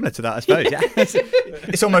are quite similar to that, I suppose. Yeah,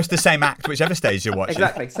 it's almost the same act, whichever stage you're watching.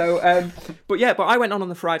 Exactly. So, but I went on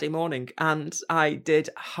the Friday morning and I did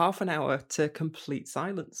half an hour to complete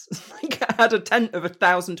silence. Like I had a tent of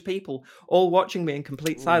 1,000 people all watching me in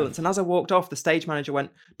complete silence. And as I walked off, the stage manager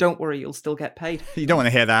went, "Don't worry, you'll still get paid." You don't want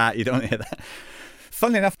to hear that.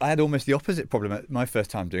 Funnily enough, I had almost the opposite problem at my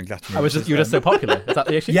first time doing Glastonbury. You were just so popular. Is that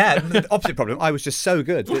the issue? Yeah, the opposite problem. I was just so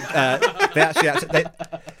good.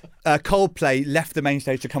 Coldplay left the main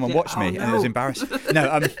stage to come and watch me, and it was embarrassing.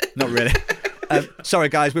 No, not really. Sorry,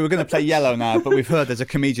 guys, we were going to play Yellow now, but we've heard there's a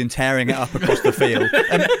comedian tearing it up across the field.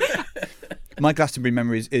 My Glastonbury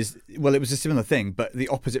memories it was a similar thing, but the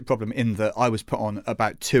opposite problem in that I was put on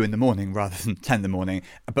about 2 a.m. rather than 10 a.m,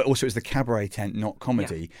 but also it was the cabaret tent, not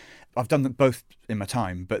comedy. Yeah. I've done them both in my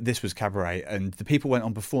time, but this was cabaret, and the people went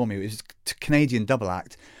on before me. It was a Canadian double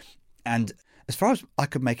act, and as far as I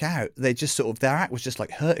could make out, they just sort of, their act was just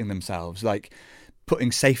like hurting themselves, like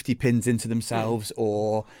putting safety pins into themselves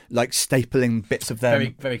or like stapling bits of them.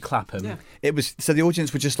 Very, very Clapham. Yeah. It was, so the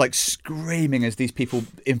audience were just like screaming as these people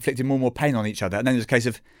inflicted more and more pain on each other. And then it was a case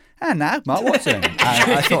of, and now Mark Watson. And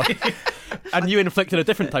I thought, And you inflicted a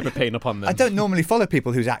different type of pain upon them. I don't normally follow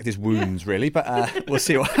people whose act is wounds, really, but we'll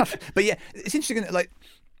see what happens. But yeah, it's interesting, like,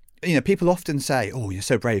 you know, people often say, oh, you're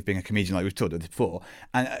so brave being a comedian, like we've talked about before.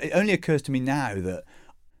 And it only occurs to me now that,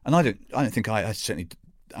 and I don't think I certainly,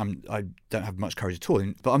 I don't have much courage at all,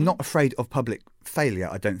 but I'm not afraid of public failure,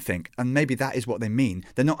 I don't think. And maybe that is what they mean.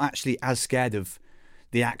 They're not actually as scared of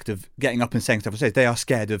the act of getting up and saying stuff on stage. They are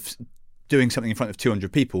scared of doing something in front of 200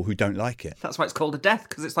 people who don't like it. That's why it's called a death,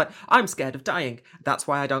 because it's like, I'm scared of dying. That's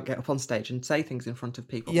why I don't get up on stage and say things in front of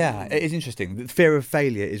people. Yeah, it is interesting. The fear of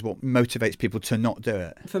failure is what motivates people to not do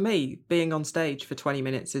it. For me, being on stage for 20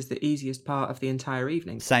 minutes is the easiest part of the entire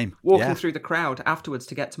evening. Same. Walking yeah. through the crowd afterwards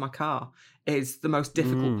to get to my car is the most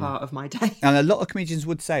difficult part of my day. And a lot of comedians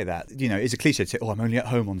would say that. You know, it's a cliche to say, oh, I'm only at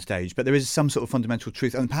home on stage. But there is some sort of fundamental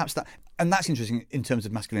truth. And perhaps that, and that's interesting in terms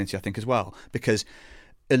of masculinity, I think, as well, because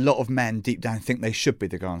a lot of men deep down think they should be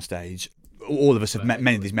the guy on stage. All of us have met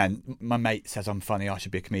many of these men. My mate says I'm funny, I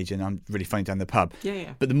should be a comedian, I'm really funny down the pub.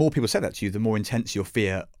 Yeah. But the more people say that to you, the more intense your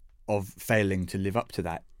fear of failing to live up to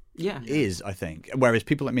that is, I think. Whereas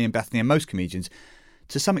people like me and Bethany and most comedians,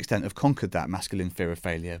 to some extent, have conquered that masculine fear of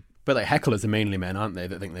failure. But like hecklers are mainly men, aren't they,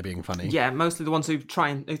 that think they're being funny? Yeah, mostly the ones who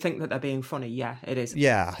think that they're being funny. Yeah, it is.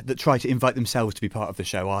 Yeah, that try to invite themselves to be part of the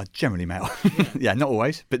show are generally male. Yeah, not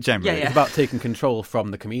always, but generally. Yeah. It's about taking control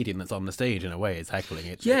from the comedian that's on the stage in a way. It's heckling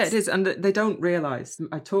it. It is. And they don't realise.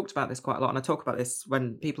 I talked about this quite a lot, and I talk about this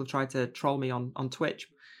when people try to troll me on Twitch.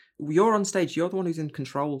 You're on stage, you're the one who's in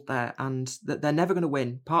control there, and they're never going to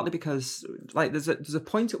win, partly because like there's a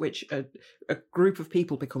point at which a group of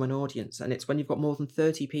people become an audience, and it's when you've got more than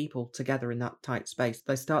 30 people together in that tight space,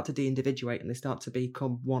 they start to de-individuate and they start to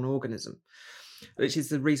become one organism, which is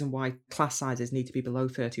the reason why class sizes need to be below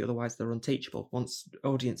 30, otherwise they're unteachable. Once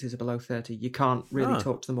audiences are below 30, you can't really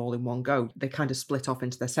talk to them all in one go. They kind of split off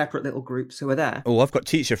into their separate little groups who are there. Oh, I've got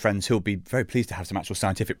teacher friends who'll be very pleased to have some actual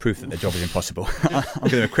scientific proof that their job is impossible. I'm going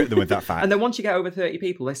to equip them with that fact. And then once you get over 30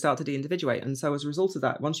 people, they start to de-individuate. And so as a result of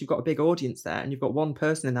that, once you've got a big audience there and you've got one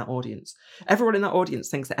person in that audience, everyone in that audience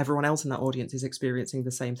thinks that everyone else in that audience is experiencing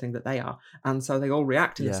the same thing that they are. And so they all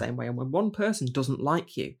react in the same way. And when one person doesn't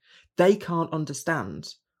like you, they can't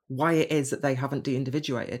understand why it is that they haven't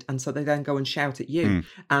de-individuated, and so they then go and shout at you,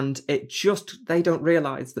 and they don't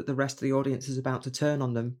realise that the rest of the audience is about to turn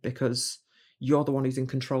on them because you're the one who's in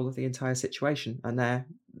control of the entire situation, and they're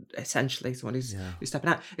essentially someone who's stepping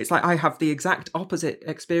out. It's like I have the exact opposite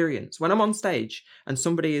experience when I'm on stage and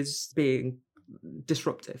somebody is being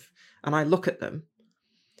disruptive, and I look at them.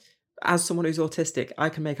 As someone who's autistic, I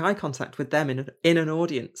can make eye contact with them in an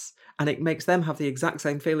audience, and it makes them have the exact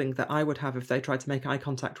same feeling that I would have if they tried to make eye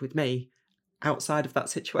contact with me outside of that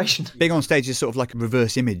situation. Being on stage is sort of like a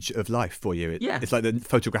reverse image of life for you. It's like the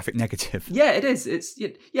photographic negative. Yeah, it is. It's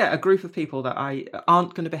a group of people that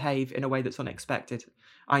aren't going to behave in a way that's unexpected.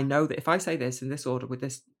 I know that if I say this in this order with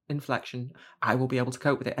this inflection, I will be able to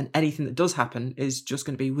cope with it. And anything that does happen is just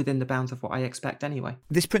going to be within the bounds of what I expect anyway.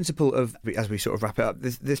 This principle of, as we sort of wrap it up,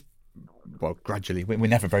 this well, gradually. We're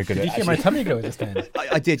never very good at it. Did you hear my tummy go at this time?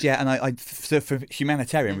 I did, yeah. And so for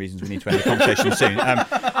humanitarian reasons, we need to end the conversation soon.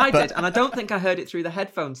 I did, and I don't think I heard it through the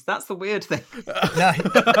headphones. That's the weird thing. No,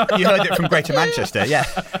 you heard it from Greater Manchester, yeah.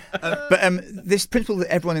 But this principle that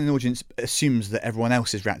everyone in the audience assumes that everyone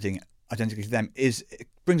else is reacting identically to them it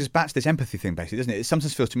brings us back to this empathy thing, basically, doesn't it? It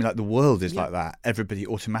sometimes feels to me like the world is like that. Everybody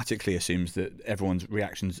automatically assumes that everyone's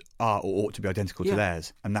reactions are or ought to be identical to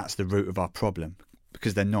theirs, and that's the root of our problem.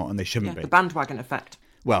 Because they're not, and they shouldn't be. The bandwagon effect.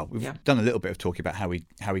 Well, we've done a little bit of talking about how we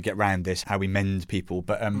get around this, how we mend people,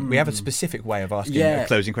 but we have a specific way of asking a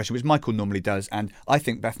closing question, which Michael normally does, and I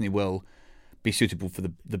think Bethany will be suitable for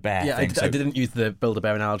the bear thing. I didn't use the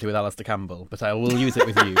Build-A-Bear analogy with Alistair Campbell, but I will use it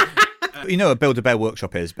with you. You know what a Build-A-Bear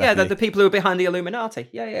workshop is, Bethany? Yeah, the people who are behind the Illuminati.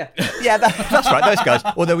 Yeah, that's right, those guys.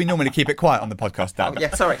 Although we normally keep it quiet on the podcast.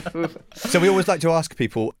 Sorry. So we always like to ask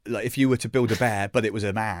people, like, if you were to build a bear, but it was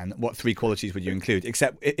a man, what 3 qualities would you include?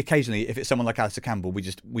 Except occasionally, if it's someone like Alistair Campbell,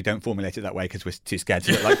 we don't formulate it that way because we're too scared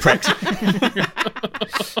to look like pricks.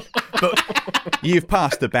 But you've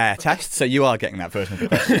passed the bear test, so you are getting that version of the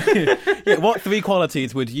question. What 3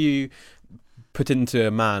 qualities would you put into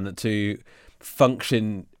a man to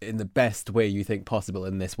function in the best way you think possible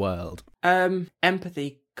in this world?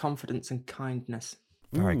 Empathy, confidence, and kindness.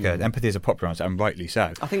 Very good. Empathy is a popular answer, and rightly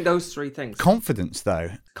so. I think those 3 things. Confidence,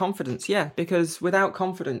 though. Confidence, yeah, because without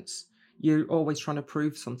confidence, you're always trying to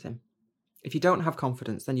prove something. If you don't have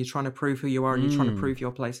confidence, then you're trying to prove who you are and you're trying to prove your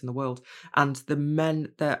place in the world. And the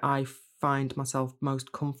men that I find myself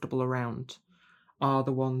most comfortable around are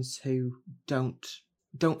the ones who don't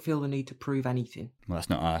feel the need to prove anything. Well, that's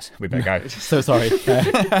not us. We better go. So sorry.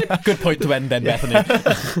 Good point to end then, Bethany.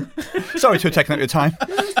 Sorry to have taken up your time.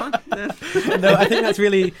 It's fine. No, I think that's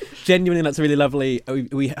really genuinely. That's really lovely.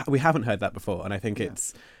 We haven't heard that before, and I think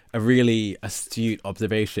it's a really astute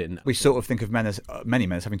observation. We sort of think of many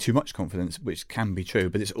men as having too much confidence, which can be true,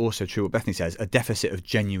 but it's also true what Bethany says, a deficit of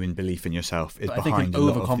genuine belief in yourself is behind a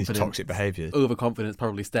lot of these toxic behaviours. Overconfidence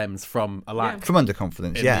probably stems from a lack. From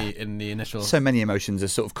underconfidence, in the initial... So many emotions are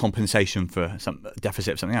sort of compensation for some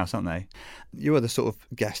deficit of something else, aren't they? You are the sort of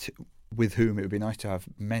guest with whom it would be nice to have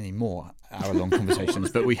many more hour-long conversations,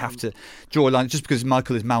 but we have to draw a line. Just because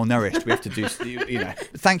Michael is malnourished, we have to do,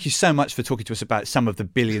 Thank you so much for talking to us about some of the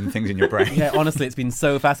billion things in your brain. Yeah, honestly, it's been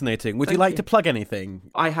so fascinating. Would you like to plug anything?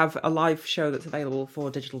 I have a live show that's available for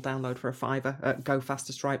digital download for a £5 at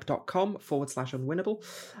gofasterstripe.com/unwinnable.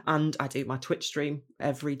 And I do my Twitch stream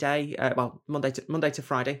every day, Monday to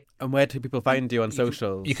Friday. And where do people find you on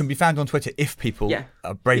socials? You can be found on Twitter if people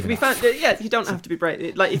are brave enough. You don't have to be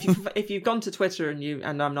brave. Like if you've gone to Twitter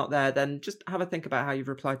and I'm not there, then just have a think about how you've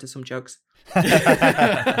replied to some jokes. Let's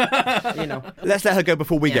let her go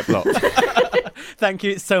before we get blocked. Thank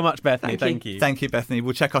you so much, Bethany. Thank you. Thank you, Bethany.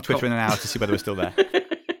 We'll check our Twitter in an hour to see whether we're still there.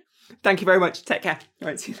 Thank you very much. Take care. All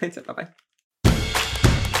right, see you later. Bye-bye.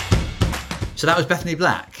 So that was Bethany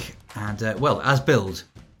Black. And, as billed,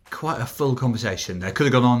 quite a full conversation. There could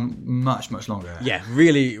have gone on much, much longer. Yeah,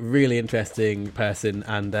 really, really interesting person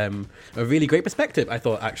and a really great perspective, I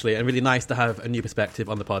thought, actually, and really nice to have a new perspective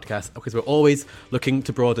on the podcast because we're always looking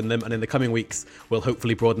to broaden them, and in the coming weeks, we'll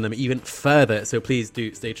hopefully broaden them even further. So please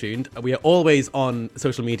do stay tuned. We are always on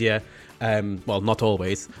social media. Not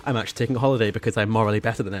always. I'm actually taking a holiday because I'm morally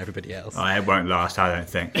better than everybody else. Oh, it won't last, I don't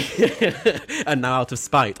think. And now, out of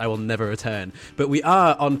spite, I will never return. But we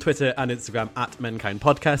are on Twitter and Instagram at Menkind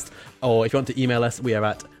Podcast, or if you want to email us, we are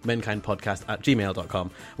at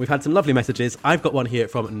menkindpodcast@gmail.com. We've had some lovely messages. I've got one here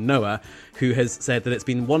from Noah, who has said that it's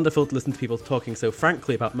been wonderful to listen to people talking so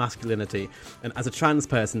frankly about masculinity, and as a trans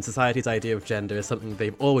person, society's idea of gender is something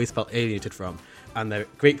they've always felt alienated from, and they're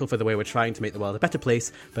grateful for the way we're trying to make the world a better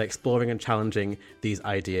place by exploring and challenging these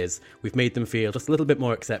ideas. We've made them feel just a little bit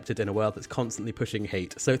more accepted in a world that's constantly pushing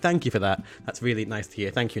hate. So thank you for that. That's really nice to hear.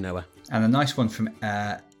 Thank you, Noah. And a nice one from,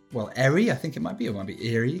 Eri, I think it might be, or it might be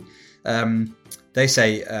Erie. They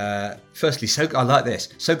say, firstly, I like this.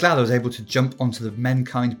 So glad I was able to jump onto the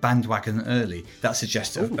Menkind bandwagon early. That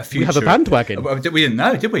suggests a future. We have a bandwagon. We didn't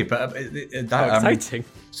know, did we? But that exciting.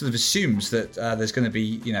 Sort of assumes that there's going to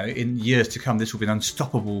be, in years to come, this will be an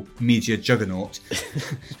unstoppable media juggernaut.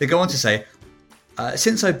 They go on to say,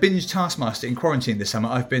 since I binged Taskmaster in quarantine this summer,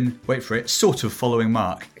 I've been, wait for it, sort of following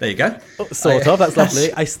Mark. There you go. Oh, sort of, that's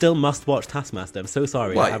lovely. I still must watch Taskmaster. I'm so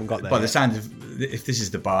sorry I haven't got there By yet. the sound of, if this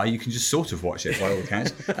is the bar, you can just sort of watch it by all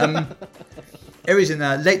accounts. Aries in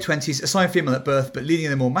their late 20s, assigned female at birth, but leaning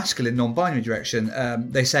in a more masculine, non-binary direction.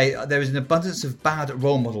 They say there is an abundance of bad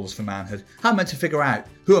role models for manhood. How am I meant to figure out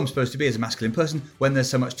who I'm supposed to be as a masculine person when there's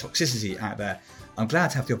so much toxicity out there? I'm glad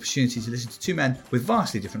to have the opportunity to listen to two men with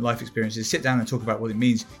vastly different life experiences sit down and talk about what it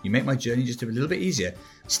means. You make my journey just a little bit easier.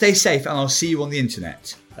 Stay safe and I'll see you on the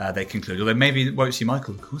internet, they conclude. Although maybe you won't see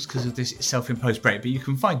Michael, of course, because of this self-imposed break, but you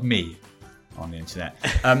can find me on the internet.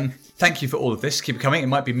 Thank you for all of this. Keep it coming. It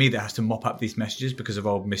might be me that has to mop up these messages because of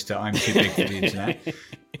old Mr. I'm too big for the internet.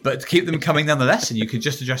 But keep them coming nonetheless, and you can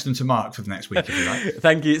just address them to Mark for the next week if you like.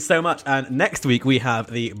 Thank you so much. And next week we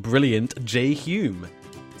have the brilliant Jay Hume.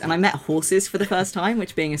 And I met horses for the first time,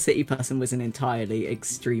 which being a city person was an entirely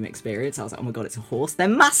extreme experience. I was like, oh my God, it's a horse. They're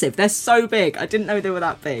massive. They're so big. I didn't know they were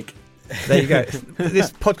that big. There you go.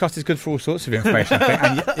 This podcast is good for all sorts of information, I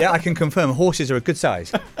think. And yeah, I can confirm horses are a good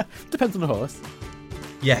size. Depends on the horse.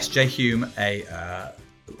 Yes, Jay Hume,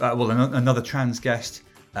 another trans guest,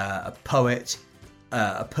 a poet,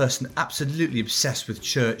 a person absolutely obsessed with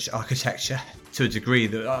church architecture to a degree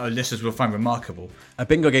that our listeners will find remarkable. A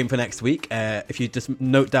bingo game for next week. If you just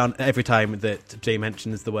note down every time that Jay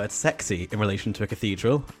mentions the word sexy in relation to a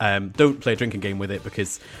cathedral, don't play a drinking game with it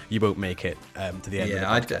because you won't make it to the end of the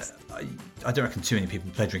podcast. I don't reckon too many people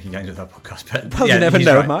play drinking games with our podcast, but well, you never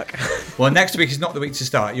know, right. Mark. Well, next week is not the week to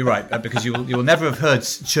start. You're right, because you will never have heard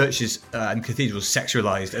churches and cathedrals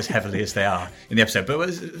sexualised as heavily as they are in the episode. But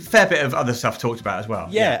there's a fair bit of other stuff talked about as well.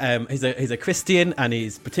 Yeah. He's a Christian, and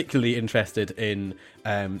he's particularly interested in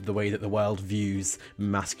the way that the world views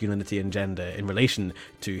masculinity and gender in relation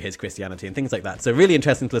to his Christianity and things like that. So really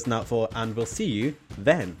interesting to listen out for, and we'll see you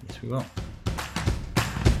then. Yes, we will.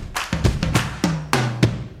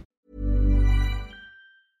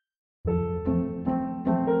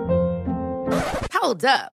 Hold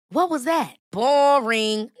up. What was that?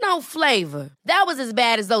 Boring. No flavor. That was as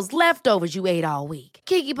bad as those leftovers you ate all week.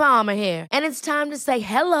 Keke Palmer here, and it's time to say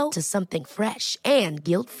hello to something fresh and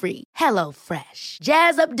guilt-free. Hello Fresh.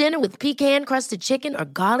 Jazz up dinner with pecan-crusted chicken or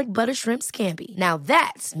garlic butter shrimp scampi. Now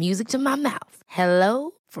that's music to my mouth.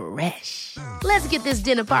 Hello Fresh. Let's get this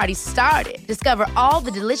dinner party started. Discover all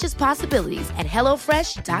the delicious possibilities at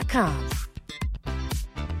hellofresh.com.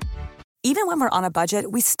 Even when we're on a budget,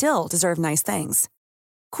 we still deserve nice things.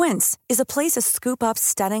 Quince is a place to scoop up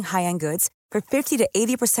stunning high-end goods for 50 to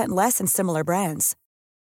 80% less than similar brands.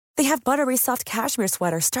 They have buttery soft cashmere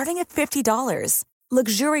sweaters starting at $50,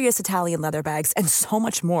 luxurious Italian leather bags, and so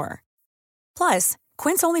much more. Plus,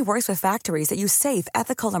 Quince only works with factories that use safe,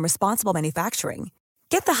 ethical, and responsible manufacturing.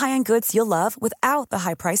 Get the high-end goods you'll love without the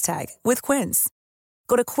high price tag with Quince.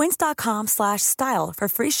 Go to quince.com/style for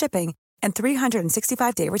free shipping and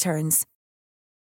 365-day returns.